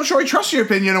 I'm not sure I trust your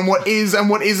opinion on what is and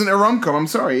what isn't a rom-com. I'm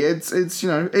sorry. It's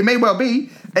it may well be.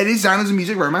 It is down as a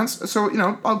music romance, so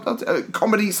I'll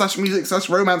comedy / music /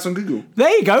 romance on Google. There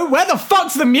you go. Where the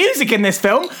fuck's the music in this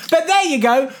film? But there you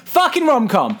go. Fucking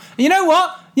rom-com. You know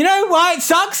what? You know why it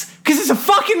sucks? Because it's a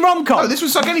fucking rom-com. No, this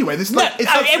would suck anyway.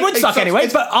 It would suck anyway,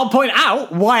 but I'll point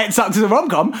out why it sucks as a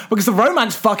rom-com, because the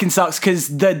romance fucking sucks because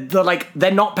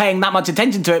they're not paying that much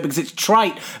attention to it because it's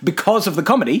trite because of the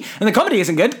comedy, and the comedy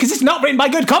isn't good because it's not written by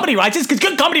good comedy writers because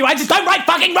good comedy writers don't write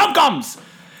fucking rom-coms.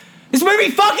 This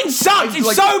movie fucking sucks.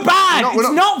 It's so bad.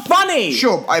 It's not funny.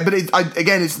 Sure, but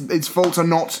its faults are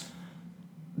not.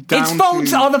 Its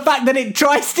faults are the fact that it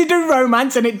tries to do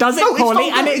romance and it does it poorly,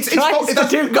 and it tries to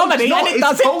do comedy and it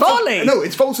does it poorly. No,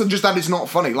 its faults are just that it's not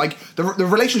funny. The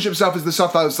relationship stuff is the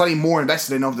stuff that I was slightly more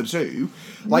invested in of the two.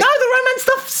 No, the romance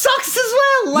stuff sucks as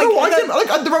well. I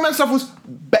didn't. The romance stuff was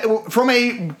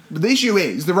the issue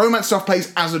is the romance stuff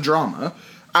plays as a drama,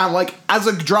 and as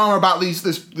a drama about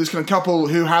this kind of couple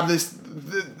who have this.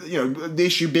 The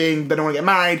issue being they don't want to get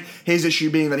married. His issue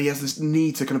being that he has this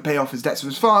need to kind of pay off his debts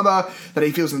with his father. That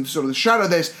he feels in sort of the shadow of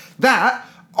this. That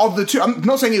of the two, I'm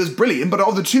not saying it was brilliant, but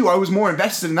of the two, I was more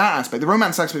invested in that aspect. The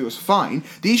romance aspect was fine.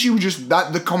 The issue was just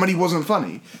that the comedy wasn't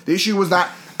funny. The issue was that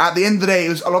at the end of the day,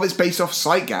 a lot of it's based off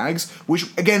sight gags, which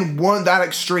again weren't that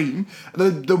extreme.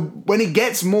 When it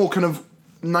gets more kind of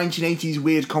 1980s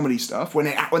weird comedy stuff, when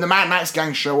the Mad Max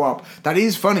gang show up, that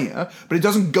is funnier, but it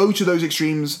doesn't go to those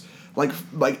extremes.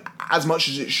 As much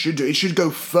as it should do. It should go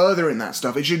further in that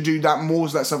stuff. It should do that more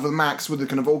of that stuff with Max, with the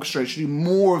kind of orchestra. It should do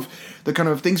more of the kind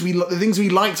of things we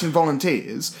liked in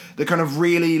Volunteers, the kind of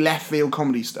really left field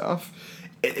comedy stuff.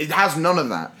 It has none of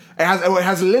that. It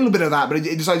has a little bit of that, but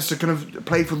it decides to kind of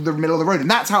play for the middle of the road, and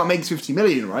that's how it makes 50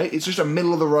 million, right? It's just a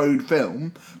middle of the road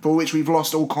film for which we've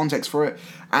lost all context for it,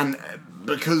 and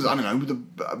because, I don't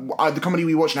know, the comedy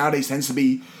we watch nowadays tends to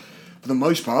be, for the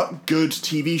most part, good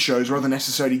TV shows rather than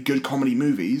necessarily good comedy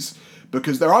movies.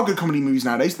 Because there are good comedy movies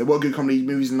nowadays. There were good comedy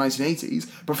movies in the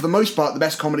 1980s. But for the most part, the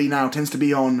best comedy now tends to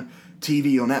be on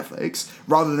TV or Netflix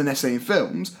rather than necessarily in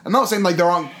films. I'm not saying like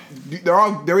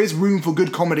there is room for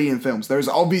good comedy in films. There is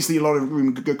obviously a lot of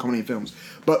room for good comedy in films.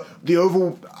 But the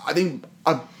overall, I think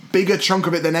a bigger chunk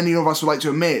of it than any of us would like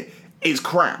to admit is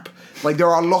crap. Like, there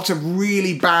are a lot of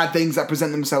really bad things that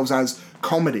present themselves as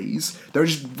comedies. There are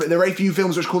very few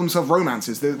films which call themselves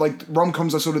romances. They're like,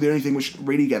 rom-coms are sort of the only thing which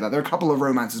really get that. There are a couple of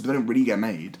romances, but they don't really get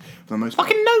made for the most part.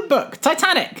 Fucking Notebook,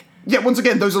 Titanic. Yeah, once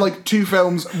again, those are like two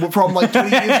films from like 20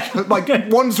 years. Like,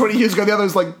 one's 20 years ago, the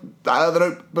other's like The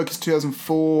Notebook is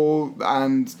 2004,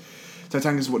 and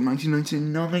Titanic is what,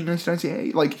 1999,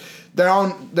 1998. Like,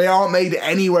 they aren't made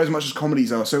anywhere as much as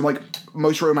comedies are. So like,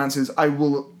 most romances, I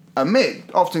will admit,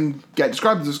 often get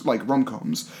described as like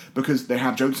rom-coms because they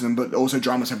have jokes in them, but also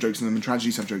dramas have jokes in them and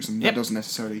tragedies have jokes in them. That doesn't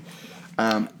necessarily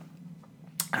have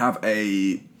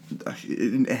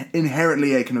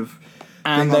inherently a kind of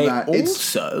and thing they like that.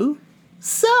 Also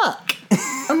suck.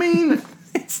 I mean,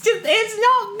 it's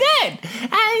not good.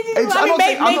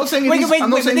 I'm not saying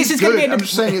it's good. I'm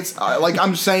just saying it's like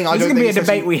I'm saying I don't think it's going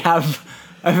to be a debate we have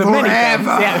over many films.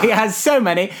 Yeah, he has so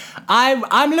many.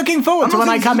 I'm looking forward to when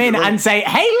I come in and say,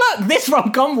 hey, look, this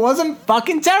rom-com wasn't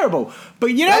fucking terrible.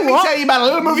 But you know what? Let me tell you about a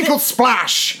little movie called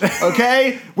Splash,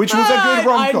 okay? Which was a good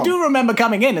rom-com. I do remember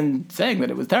coming in and saying that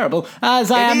it was terrible.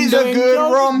 It is a good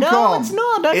rom-com. No, it's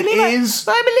not. I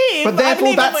believe. But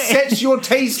therefore that sets your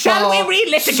taste bar. Shall we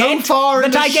relitigate so far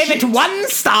that I gave it 1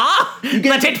 star?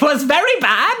 That it was very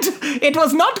bad. It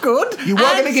was not good. You were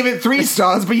going to give it 3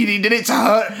 stars, but you needed it to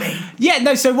hurt me. Yeah,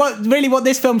 no, so what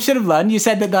this film should have learned, you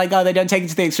said that like, oh, they don't take it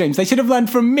to the extremes. They should have learned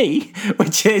from me,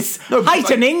 which is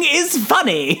heightening is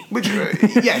funny. Which,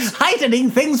 yes. Heightening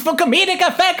things for comedic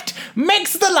effect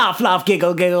makes the laugh,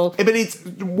 giggle. But it's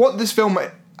what this film,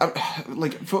 like,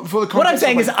 for the context. What I'm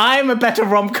saying is I'm a better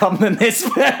rom-com than this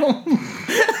film.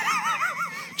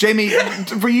 Jamie,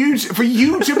 for you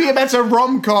to be a better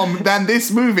rom-com than this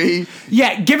movie.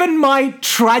 Yeah, given my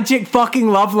tragic fucking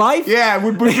love life. Yeah,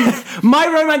 would my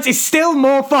romance is still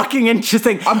more fucking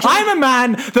interesting. I'm a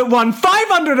man that won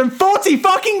 540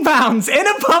 fucking pounds in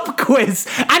a pub quiz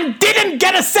and didn't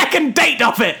get a second date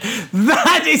off it.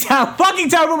 That is how fucking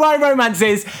terrible my romance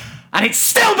is, and it's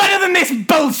still better than this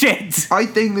bullshit. I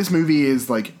think this movie is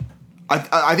like,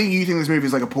 I think you think this movie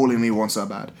is like appallingly 1-star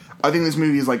bad. I think this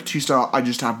movie is like 2-star. I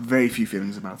just have very few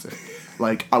feelings about it.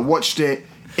 Like, I watched it,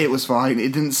 it was fine.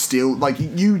 It didn't steal. Like,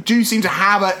 you do seem to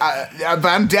have a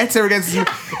vendetta against it.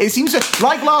 It seems to,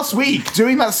 like last week,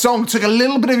 doing that song took a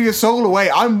little bit of your soul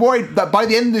away. I'm worried that by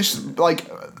the end of this, like,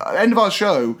 end of our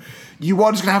show, you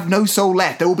are just going to have no soul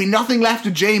left. There will be nothing left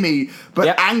of Jamie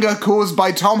but anger caused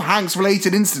by Tom Hanks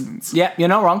related incidents. Yeah, you're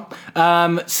not wrong.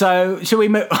 So, should we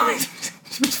move...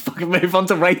 Should we just fucking move on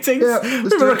to ratings? Yeah,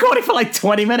 we've been recording for like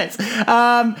 20 minutes.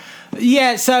 I'll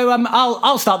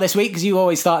start this week because you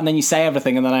always start and then you say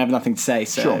everything and then I have nothing to say.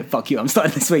 So sure. Fuck you. I'm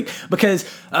starting this week because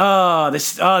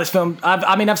this film.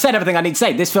 I've said everything I need to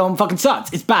say. This film fucking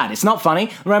sucks. It's bad. It's not funny.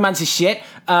 The romance is shit.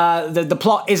 The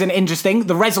plot isn't interesting.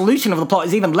 The resolution of the plot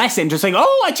is even less interesting.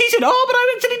 Oh, I cheated. Oh, but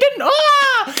I actually didn't.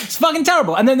 It's fucking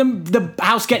terrible. And then the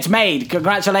house gets made.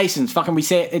 Congratulations. Fucking we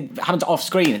see it happens off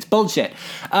screen. It's bullshit.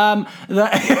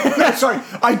 Sorry,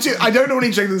 I don't know what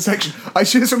you're saying in the section. I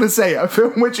just want to say a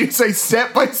film which you say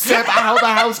step by step how the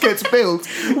house gets built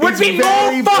would be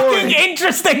more fucking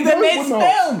interesting than this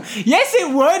film. Yes,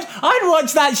 it would. I'd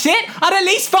watch that shit. I'd at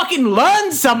least fucking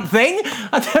learn something.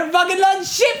 I don't fucking learn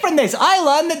shit from this. I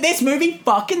learned that this movie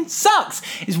fucking sucks.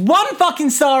 It's 1 fucking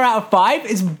star out of 5.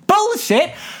 It's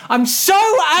bullshit. I'm so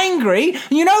angry.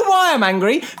 You know why I'm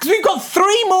angry? Because we've got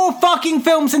 3 more fucking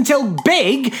films until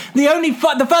Big,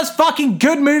 the first fucking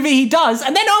good movie he does,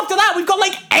 and then after that we've got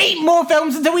like 8 more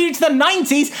films until we reach the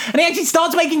 90s, and he actually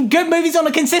starts making good movies on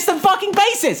a consistent fucking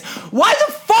basis. Why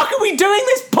the fuck are we doing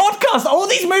this podcast? All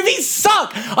these movies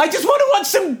suck. I just want to watch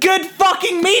some good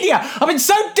fucking media. I've been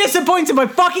so disappointed by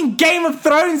fucking Game of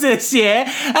Thrones this year,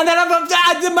 and then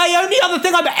my only other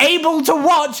thing I'm able to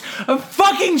watch are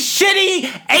fucking shitty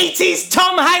 80s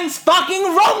Tom Hanks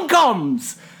fucking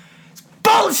rom-coms. It's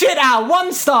bullshit, Al.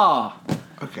 1 star.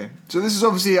 Okay, so this is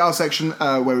obviously our section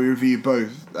where we review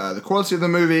both the quality of the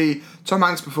movie, Tom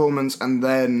Hanks' performance, and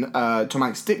then Tom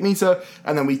Hanks' dick meter,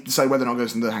 and then we decide whether or not it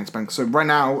goes into the Hanks bank. So right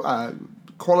now,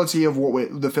 quality of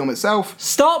the film itself.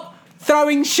 Stop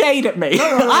throwing shade at me.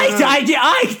 No.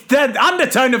 The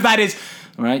undertone of that is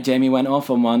right? Jamie went off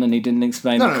on one, and he didn't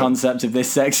explain the concept of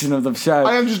this section of the show.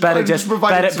 I am just better just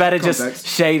providing better some just context.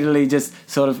 shadily just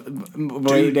sort of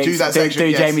do that section,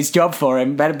 yes. Jamie's job for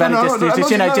him. Better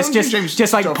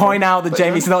just like point out that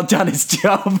Jamie's not done his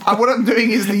job. What I'm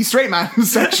doing is the straight man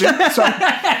section. So,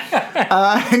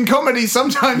 in comedy,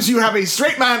 sometimes you have a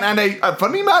straight man and a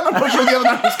funny man. I'm not sure the other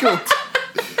man is called.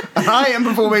 I am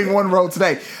performing one role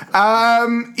today.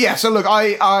 So look,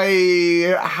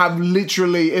 I have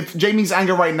literally, if Jamie's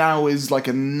anger right now is like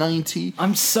a 90.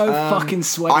 I'm so fucking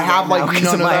sweaty. I have like because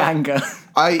none of my that. anger.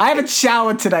 I haven't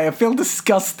showered today. I feel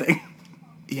disgusting.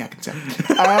 Yeah, I can tell.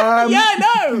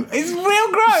 No, it's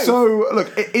real gross. So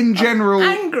look, in general,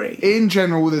 I'm angry. In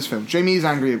general with this film, Jamie is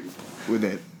angry with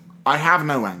it. I have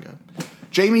no anger.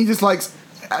 Jamie dislikes.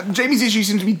 Jamie's issue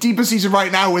seems to be deeper seated right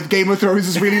now with Game of Thrones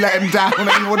has really let him down and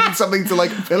he wanted something to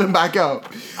like fill him back up.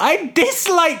 I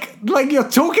dislike you're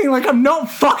talking like I'm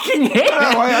not fucking here. No,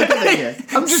 I don't think it.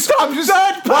 I'm just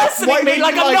third personing me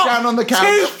like I'm not down on the couch?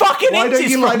 2 fucking why inches don't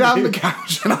you from lie down you? on the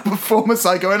couch and I'll perform a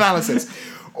psychoanalysis?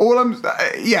 Look,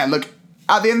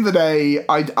 at the end of the day,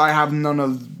 I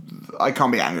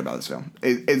can't be angry about this film.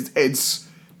 It's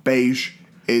beige.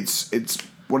 It's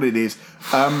what it is.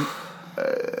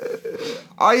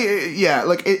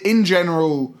 In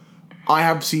general, I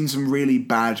have seen some really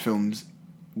bad films,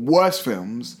 worse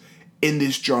films, in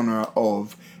this genre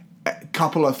of a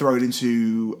couple are thrown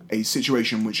into a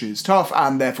situation which is tough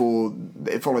and therefore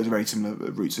it follows a very similar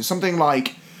route. So something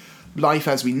like Life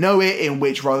as We Know It, in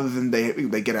which rather than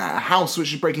they get a house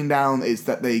which is breaking down, is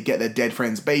that they get their dead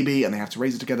friend's baby and they have to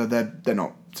raise it together. They're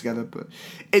not together, but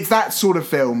it's that sort of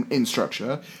film in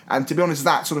structure, and to be honest,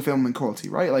 that sort of film in quality,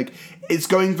 right? Like, it's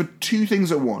going for two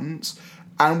things at once,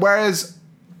 and whereas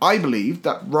I believe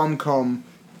that rom-com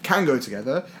can go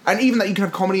together, and even that you can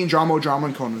have comedy and drama or drama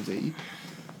and comedy,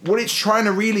 what it's trying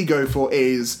to really go for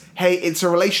is, hey, it's a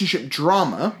relationship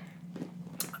drama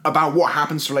about what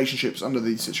happens to relationships under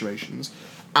these situations,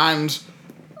 and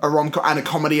a rom-com and a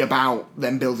comedy about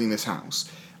them building this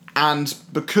house. And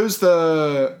because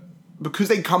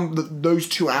they come those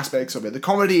two aspects of it, the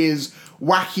comedy is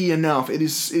wacky enough, it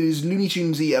is Looney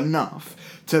Tunesy enough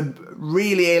to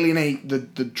really alienate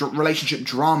the relationship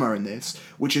drama in this,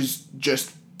 which is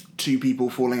just two people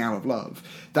falling out of love.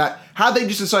 That had they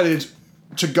just decided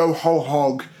to go whole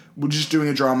hog, we're just doing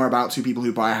a drama about two people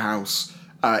who buy a house.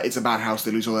 It's a bad house,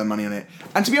 they lose all their money on it.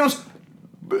 And to be honest,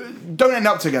 don't end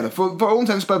up together. For all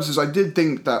intents and purposes, I did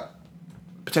think that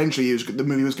potentially the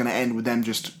movie was going to end with them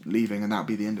just leaving and that would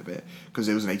be the end of it. Because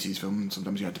it was an 80s film and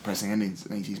sometimes you had depressing endings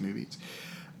in 80s movies.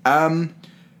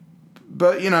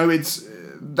 But,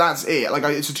 that's it. Like,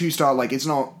 it's a 2-star, like, it's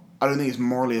not, I don't think it's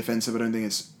morally offensive, I don't think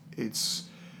it's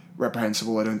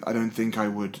reprehensible, I don't think I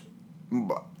would.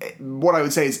 What I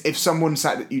would say is, if someone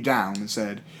sat you down and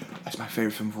said, "That's my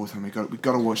favourite film of all time. We've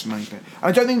got to watch The Money Pit," and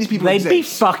I don't think these people they'd exist. be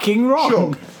fucking wrong.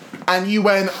 Sure. And you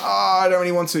went, I don't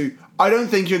really want to. I don't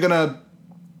think you're gonna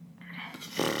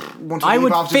want to. I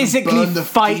would after physically burn the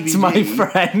fight DVD. my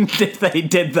friend if they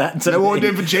did that to me. No, what we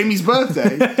did for Jamie's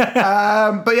birthday.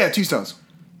 But yeah, 2 stars.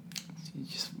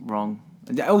 Just wrong.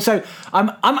 Also,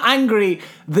 I'm angry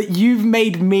that you've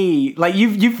made me, like,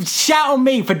 you've shat on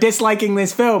me for disliking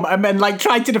this film and then, like,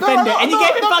 tried to defend it, and you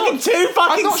gave it fucking 2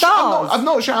 fucking stars. I'm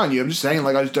not shouting you. I'm just saying,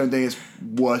 like, I just don't think it's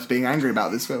worth being angry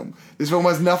about this film. This film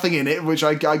has nothing in it which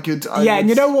I could. And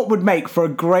you know what would make for a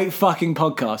great fucking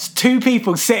podcast? 2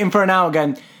 people sitting for an hour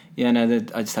going, "Yeah, no,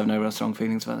 I just have no real strong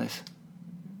feelings about this."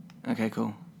 Okay,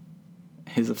 cool.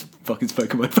 Here's a fucking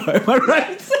spoken word poem I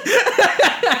wrote.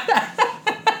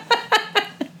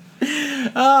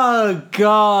 Oh,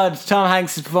 God. Tom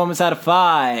Hanks' performance out of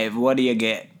 5. What do you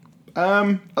get?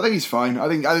 I think he's fine. I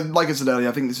think, like I said earlier,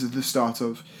 I think this is the start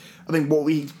of, I think what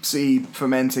we see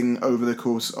fermenting over the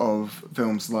course of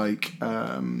films like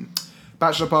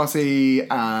Bachelor Party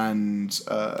and,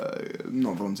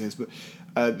 not Volunteers, but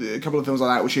a couple of films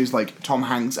like that, which is like Tom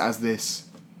Hanks as this,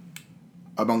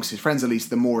 amongst his friends at least,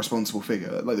 the more responsible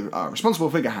figure, like the responsible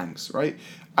figure Hanks, right?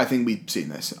 I think we've seen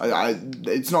this.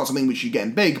 It's not something which you get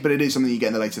in Big, but it is something you get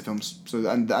in the later films. So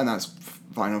and that's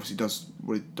fine. Obviously, does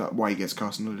why he gets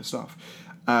cast and all this stuff.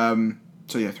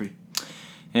 So yeah, 3.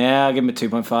 Yeah, I'll give him a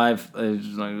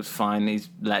 2.5. It was fine. He's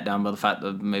let down by the fact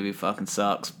that the movie fucking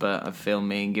sucks, but I feel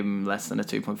mean give him less than a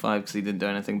 2.5 because he didn't do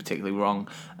anything particularly wrong.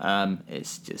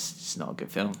 It's not a good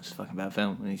film. It's a fucking bad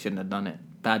film, and he shouldn't have done it.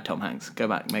 Bad Tom Hanks. Go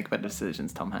back, make better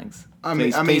decisions, Tom Hanks. I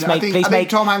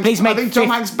think Tom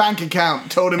Hanks' bank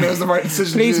account told him it was the right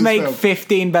decision. Please to do make this film.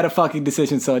 15 better fucking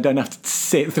decisions so I don't have to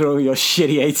sit through all your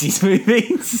shitty 80s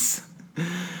movies.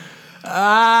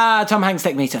 Tom Hanks,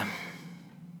 take meter.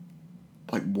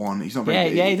 like one. He's not very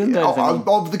good. Yeah, he doesn't do anything.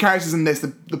 Of the characters in this,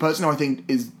 the person who I think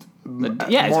is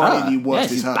it's morally the her. worst Yes,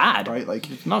 is he's her. bad. Right? Like,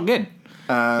 It's not good.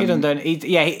 He doesn't do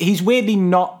he's weirdly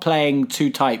not playing too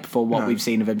type for what we've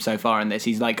seen of him so far in this.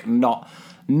 He's like not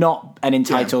an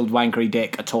entitled wankery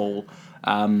dick at all.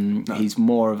 He's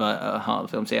more of a heart of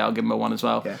the film, so I'll give him a 1 as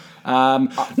well. Yeah. No,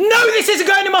 this isn't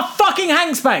going to my fucking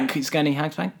Hanks Bank. It's going to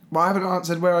Hanks Bank. well, I haven't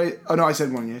answered where I. Oh no, I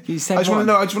said 1. Yeah, You said I just one.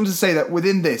 I just wanted to say that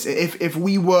within this, if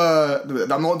we were,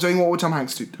 I'm not doing what would Tom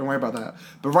Hanks do. Don't worry about that.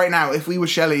 But right now, if we were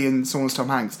Shelley and someone was Tom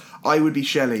Hanks, I would be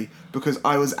Shelley because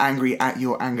I was angry at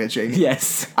your anger, Jamie.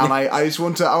 Yes. And I just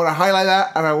want to highlight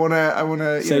that, and I want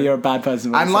to. So you're a bad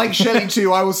person. And like Shelley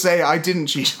too, I will say I didn't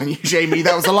cheat on you, Jamie.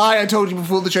 That was a lie I told you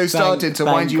before the show started to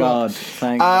wind you up.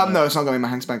 Thank God. No, it's not going in my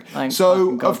Hanks Bank. Thank So,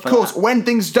 fucking God of for course, that. when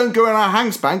things don't go in our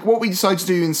Hanks Bank, what we decide to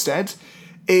do instead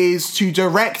is to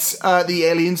direct the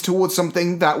aliens towards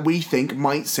something that we think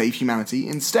might save humanity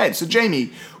instead. So,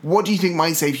 Jamie, what do you think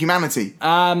might save humanity?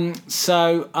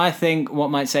 So I think what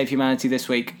might save humanity this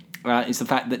week is the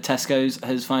fact that Tesco's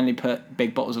has finally put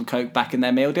big bottles of Coke back in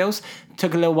their meal deals.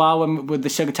 Took a little while with the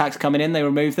sugar tax coming in. They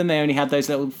removed them. They only had those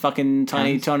little fucking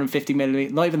tiny 250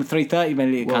 milliliter, not even the 330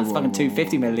 milliliter cans, fucking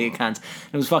 250 milliliter cans.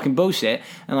 It was fucking bullshit.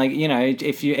 And like, you know,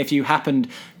 if you happened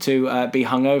to be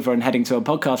hungover and heading to a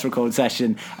podcast record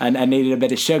session and needed a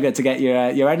bit of sugar to get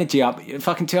your energy up,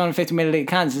 fucking 250 milliliter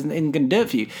cans isn't going to do it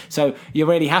for you. So you're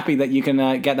really happy that you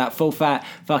can get that full fat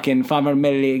fucking 500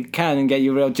 milliliter can and get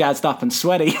you real jazzed up and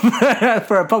sweaty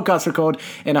for a podcast record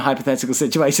in a hypothetical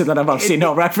situation that I'm obviously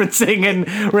not referencing in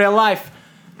real life.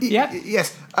 Yeah.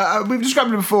 Yes. We've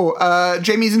described it before.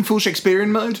 Jamie's in full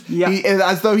Shakespearean mode. Yeah.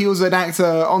 As though he was an actor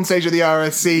on stage at the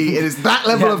RSC. It is that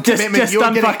level of commitment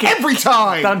you're getting every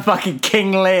time. Done fucking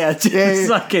King Lear.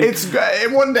 It's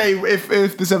one day,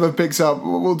 if this ever picks up,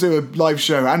 we'll do a live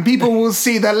show and people will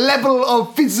see the level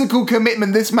of physical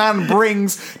commitment this man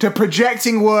brings to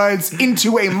projecting words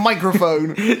into a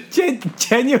microphone.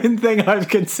 Genuine thing I've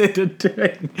considered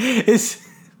doing is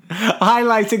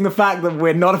highlighting the fact that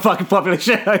we're not a fucking popular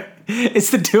show.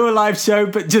 It's to do a live show,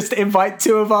 but just invite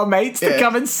 2 of our mates to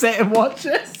come and sit and watch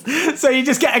us. So you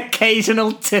just get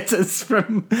occasional titters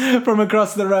from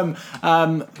across the room,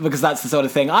 because that's the sort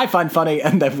of thing I find funny,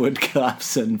 and then would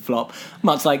collapse and flop,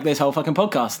 much like this whole fucking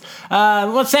podcast.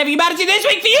 What's saving humanity this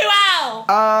week for you,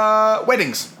 Al?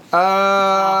 Weddings.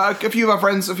 A few of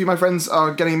my friends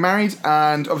are getting married,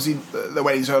 and obviously the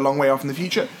weddings are a long way off in the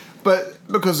future. But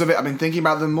because of it, I've been thinking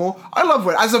about them more. I love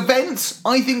weddings. As events,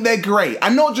 I think they're great.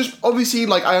 And not just, obviously,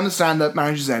 like, I understand that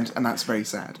marriages end, and that's very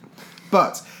sad.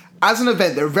 But as an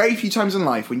event, there are very few times in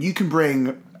life when you can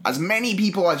bring as many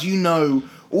people as you know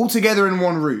all together in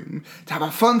one room to have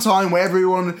a fun time where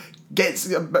everyone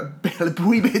gets a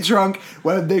wee bit drunk,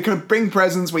 where they can bring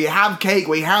presents, where you have cake,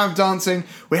 where you have dancing,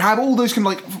 where you have all those kind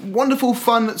of, like, wonderful,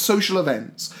 fun social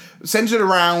events centered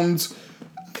around,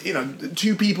 you know,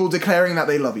 2 people declaring that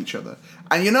they love each other.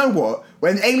 And you know what?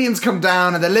 When aliens come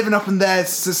down and they're living up in their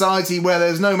society where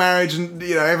there's no marriage and,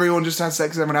 you know, everyone just has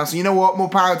sex with everyone else, and you know what? More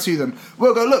power to them.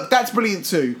 We'll go, look, that's brilliant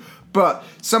too. But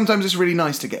sometimes it's really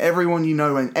nice to get everyone you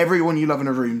know and everyone you love in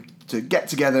a room to get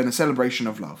together in a celebration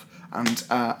of love. And,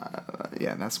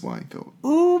 yeah, that's why I thought.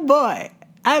 Oh boy,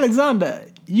 Alexander,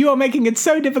 you are making it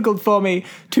so difficult for me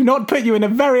to not put you in a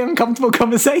very uncomfortable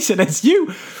conversation, as you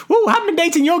have been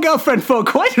dating your girlfriend for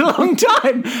quite a long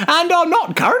time and are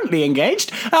not currently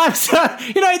engaged. So,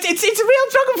 you know, it's a real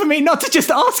struggle for me not to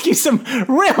just ask you some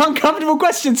real uncomfortable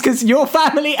questions, because your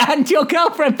family and your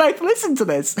girlfriend both listen to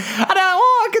this. And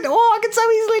I could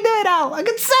so easily do it, Al. I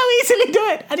could so easily do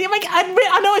it. And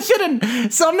I know I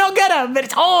shouldn't, so I'm not gonna. But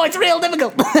it's real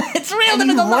difficult. It's real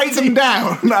difficult. Write them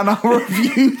down, and I'll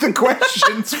review the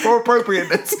questions for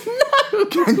appropriateness. No.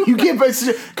 Can you give us?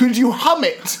 Could you hum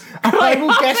it? And I will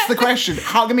guess the question.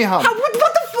 Give me a hum. What the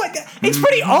fuck? It's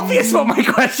pretty obvious what my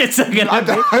questions are going to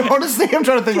be. Honestly, I'm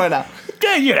trying to think right now.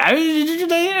 You know,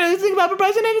 think about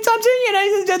proposing anytime soon. You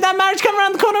know, that marriage come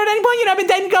around the corner at any point. You know, I've been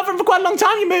dating a girlfriend for quite a long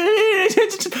time. Maybe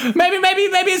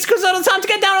it's because it's time to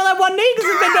get down on that one knee, because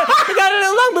it's been going a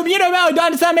little long. But you know, I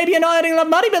understand maybe you're not earning enough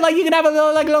money, but like you can have a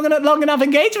long enough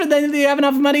engagement, then you have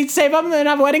enough money to save up and then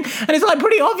have a wedding, and it's like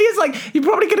pretty obvious. Like you're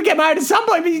probably going to get married at some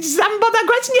point, but you just haven't got that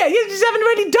question yet. You just haven't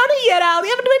really done it yet, Al. You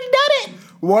haven't really done it.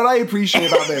 What I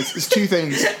appreciate about this is 2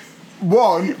 things.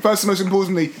 First and most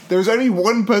importantly, there is only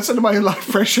one person in my life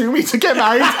pressuring me to get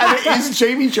married, and it is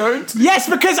Jamie Jones. Yes,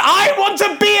 because I want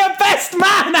to be a best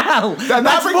man, Al.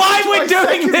 That's brings why me to we're my doing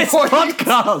second this point.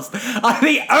 podcast.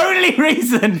 The only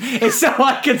reason is so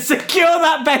I can secure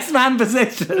that best man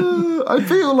position. I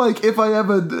feel like if I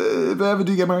ever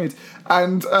do get married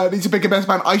and need to pick a best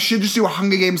man, I should just do a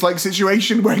Hunger Games like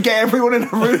situation where I get everyone in a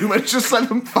room and just let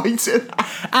them fight it.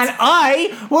 And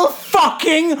I will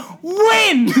fucking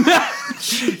win!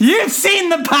 You've seen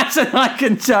the pattern I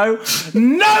can show.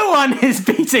 No one is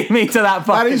beating me to that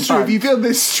fucking That is true. punch. If you feel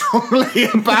this strongly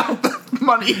about the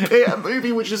Money Pit, a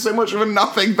movie which is so much of a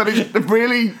nothing, but it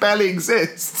really barely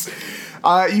exists,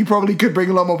 you probably could bring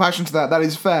a lot more passion to that. That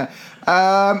is fair.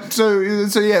 So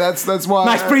yeah, that's why.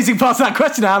 Nice breezing past that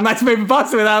question, Al. Nice moving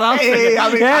past it without answering it.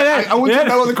 I wanted to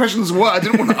know what the questions were. I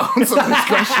didn't want to answer those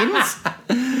questions.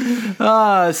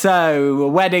 So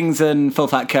weddings and full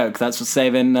fat coke. That's what's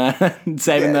saving the.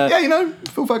 Yeah,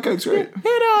 full fat coke's great.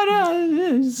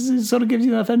 It sort of gives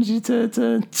you enough energy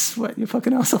to sweat your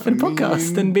fucking ass off in a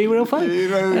podcast and be real fun.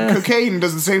 Cocaine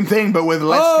does the same thing, but with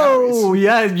less calories. Oh,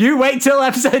 yeah, you wait till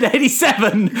episode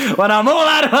 87 when I'm all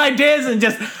out of ideas and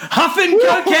just huffing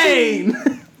cocaine.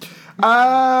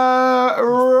 Right.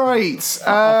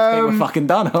 I think we're fucking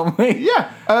done, aren't we?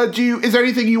 Yeah. Is there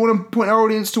anything you want to point our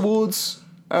audience towards?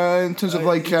 In terms of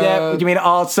like... do you mean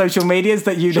our social medias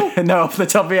that you know off the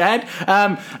top of your head?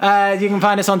 You can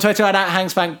find us on Twitter at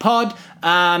HanksBankPod.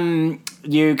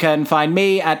 You can find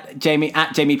me at Jamie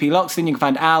P. Loxton. You can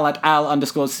find Al at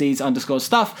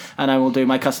Al_C's_stuff. And I will do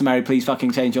my customary please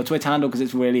fucking change your Twitter handle because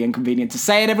it's really inconvenient to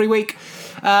say it every week.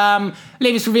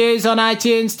 Leave us reviews on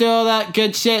iTunes, do all that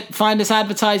good shit. Find us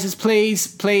advertisers, please.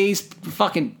 Please,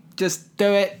 fucking just do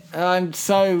it. I'm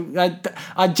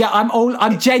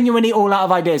genuinely all out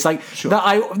of ideas. Like that,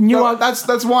 I knew.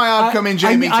 That's why I've come in,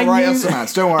 Jamie, to write us some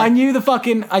ads. Don't worry. I knew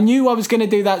I knew I was going to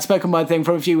do that spoken word thing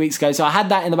from a few weeks ago, so I had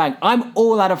that in the bank. I'm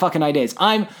all out of fucking ideas.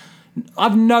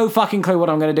 I've no fucking clue what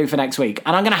I'm going to do for next week,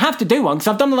 and I'm going to have to do one because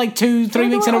I've done like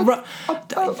 2-3 weeks in a row.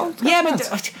 Yeah,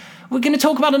 but we're going to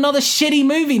talk about another shitty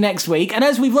movie next week, and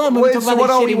as we've learned, we're going to talk about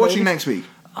what are we shitty watching movies. next week?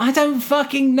 I don't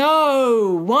fucking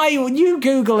know. Why you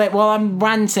Google it while I'm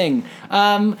ranting? We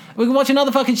can watch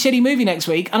another fucking shitty movie next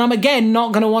week, and I'm again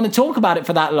not going to want to talk about it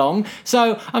for that long.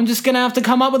 So I'm just going to have to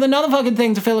come up with another fucking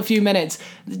thing to fill a few minutes.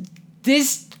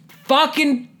 This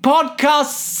fucking podcast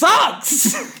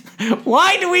sucks.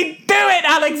 Why do we do it,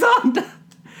 Alexander?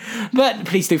 But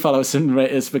please do follow us and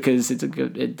rate us because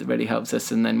it really helps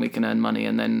us, and then we can earn money,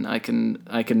 and then I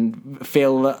can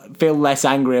feel less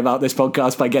angry about this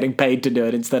podcast by getting paid to do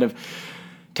it instead of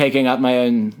taking up my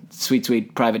own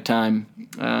sweet private time.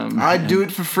 I'd do it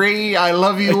for free. I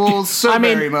love you all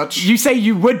very much. You say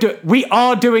you would do it. We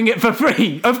are doing it for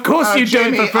free. Of course you do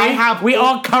Jamie, it for free. We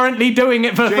are currently doing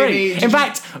it for free. In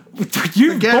fact,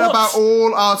 you forget about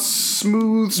all our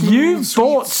smooth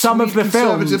bought some of the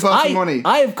films. Money.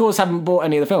 I, of course, haven't bought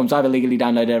any of the films. I've illegally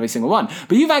downloaded every single one.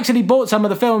 But you've actually bought some of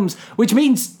the films, which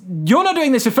means you're not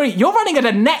doing this for free. You're running at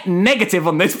a net negative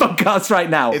on this podcast right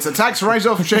now. It's a tax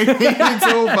write-off, Jamie. It's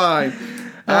all fine.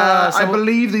 I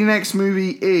believe the next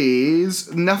movie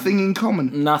is Nothing in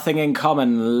Common. Nothing in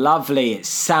Common. Lovely. It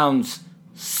sounds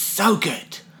so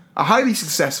good. A highly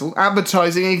successful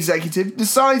advertising executive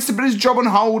decides to put his job on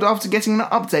hold after getting an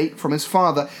update from his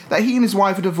father that he and his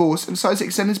wife are divorced, and decides to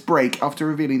extend his break after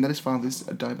revealing that his father's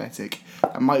a diabetic.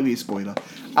 That might be a spoiler.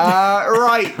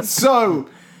 Right, so...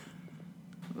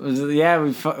 Yeah,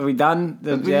 we done.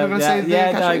 I'll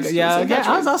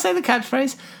say the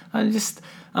catchphrase.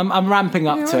 I'm ramping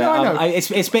up to it. I know.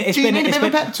 It's been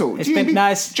a pep talk. It's been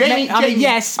nice. Jamie,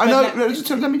 yes. I know.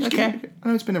 Let me just. Okay. I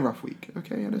know it's been a rough week.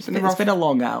 Okay, it's been a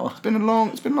long hour. It's been a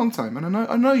long time, and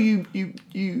I know you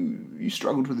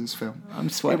struggled with this film. I'm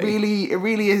sweating. It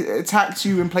really attacked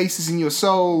you in places in your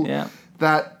soul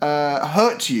that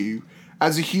hurt you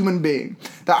as a human being.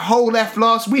 That whole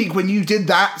last week when you did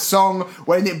that song,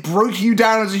 when it broke you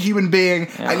down as a human being,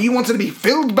 and you wanted to be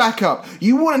filled back up.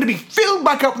 You wanted to be filled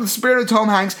back up with the spirit of Tom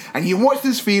Hanks, and you watched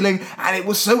this feeling, and it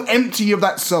was so empty of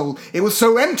that soul. It was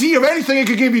so empty of anything it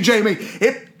could give you, Jamie.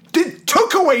 It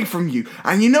took away from you.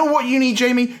 And you know what you need,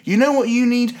 Jamie? You know what you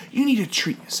need? You need to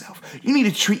treat yourself. You need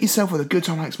to treat yourself with a good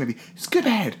Tom Hanks movie. Just go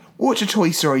ahead. watch a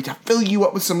Toy Story to fill you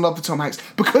up with some love for Tom Hanks,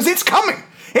 because it's coming.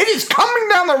 It is coming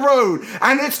down the road,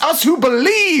 and it's us who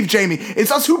believe, Jamie.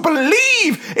 It's us who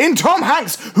believe in Tom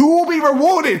Hanks who will be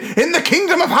rewarded in the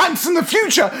kingdom of Hanks in the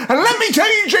future. And let me tell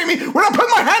you, Jamie, when I put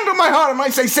my hand on my heart and I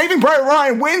say Saving Private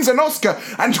Ryan wins an Oscar,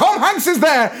 and Tom Hanks is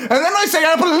there, and then I say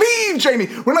I believe, Jamie,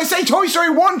 when I say Toy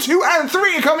Story 1, 2, and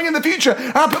 3 are coming in the future,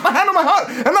 and I put my hand on my heart,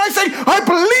 and I say I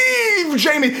believe,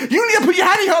 Jamie, you need to put your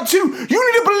hand on your heart too.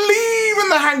 You need to believe in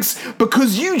the Hanks,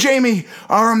 because you, Jamie,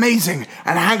 are amazing,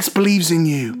 and Hanks believes in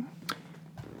you.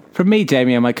 From me,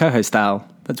 Jamie, and my co-host Al,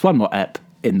 that's one more ep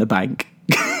in the bank.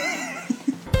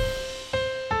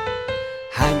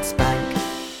 Hanks Bank.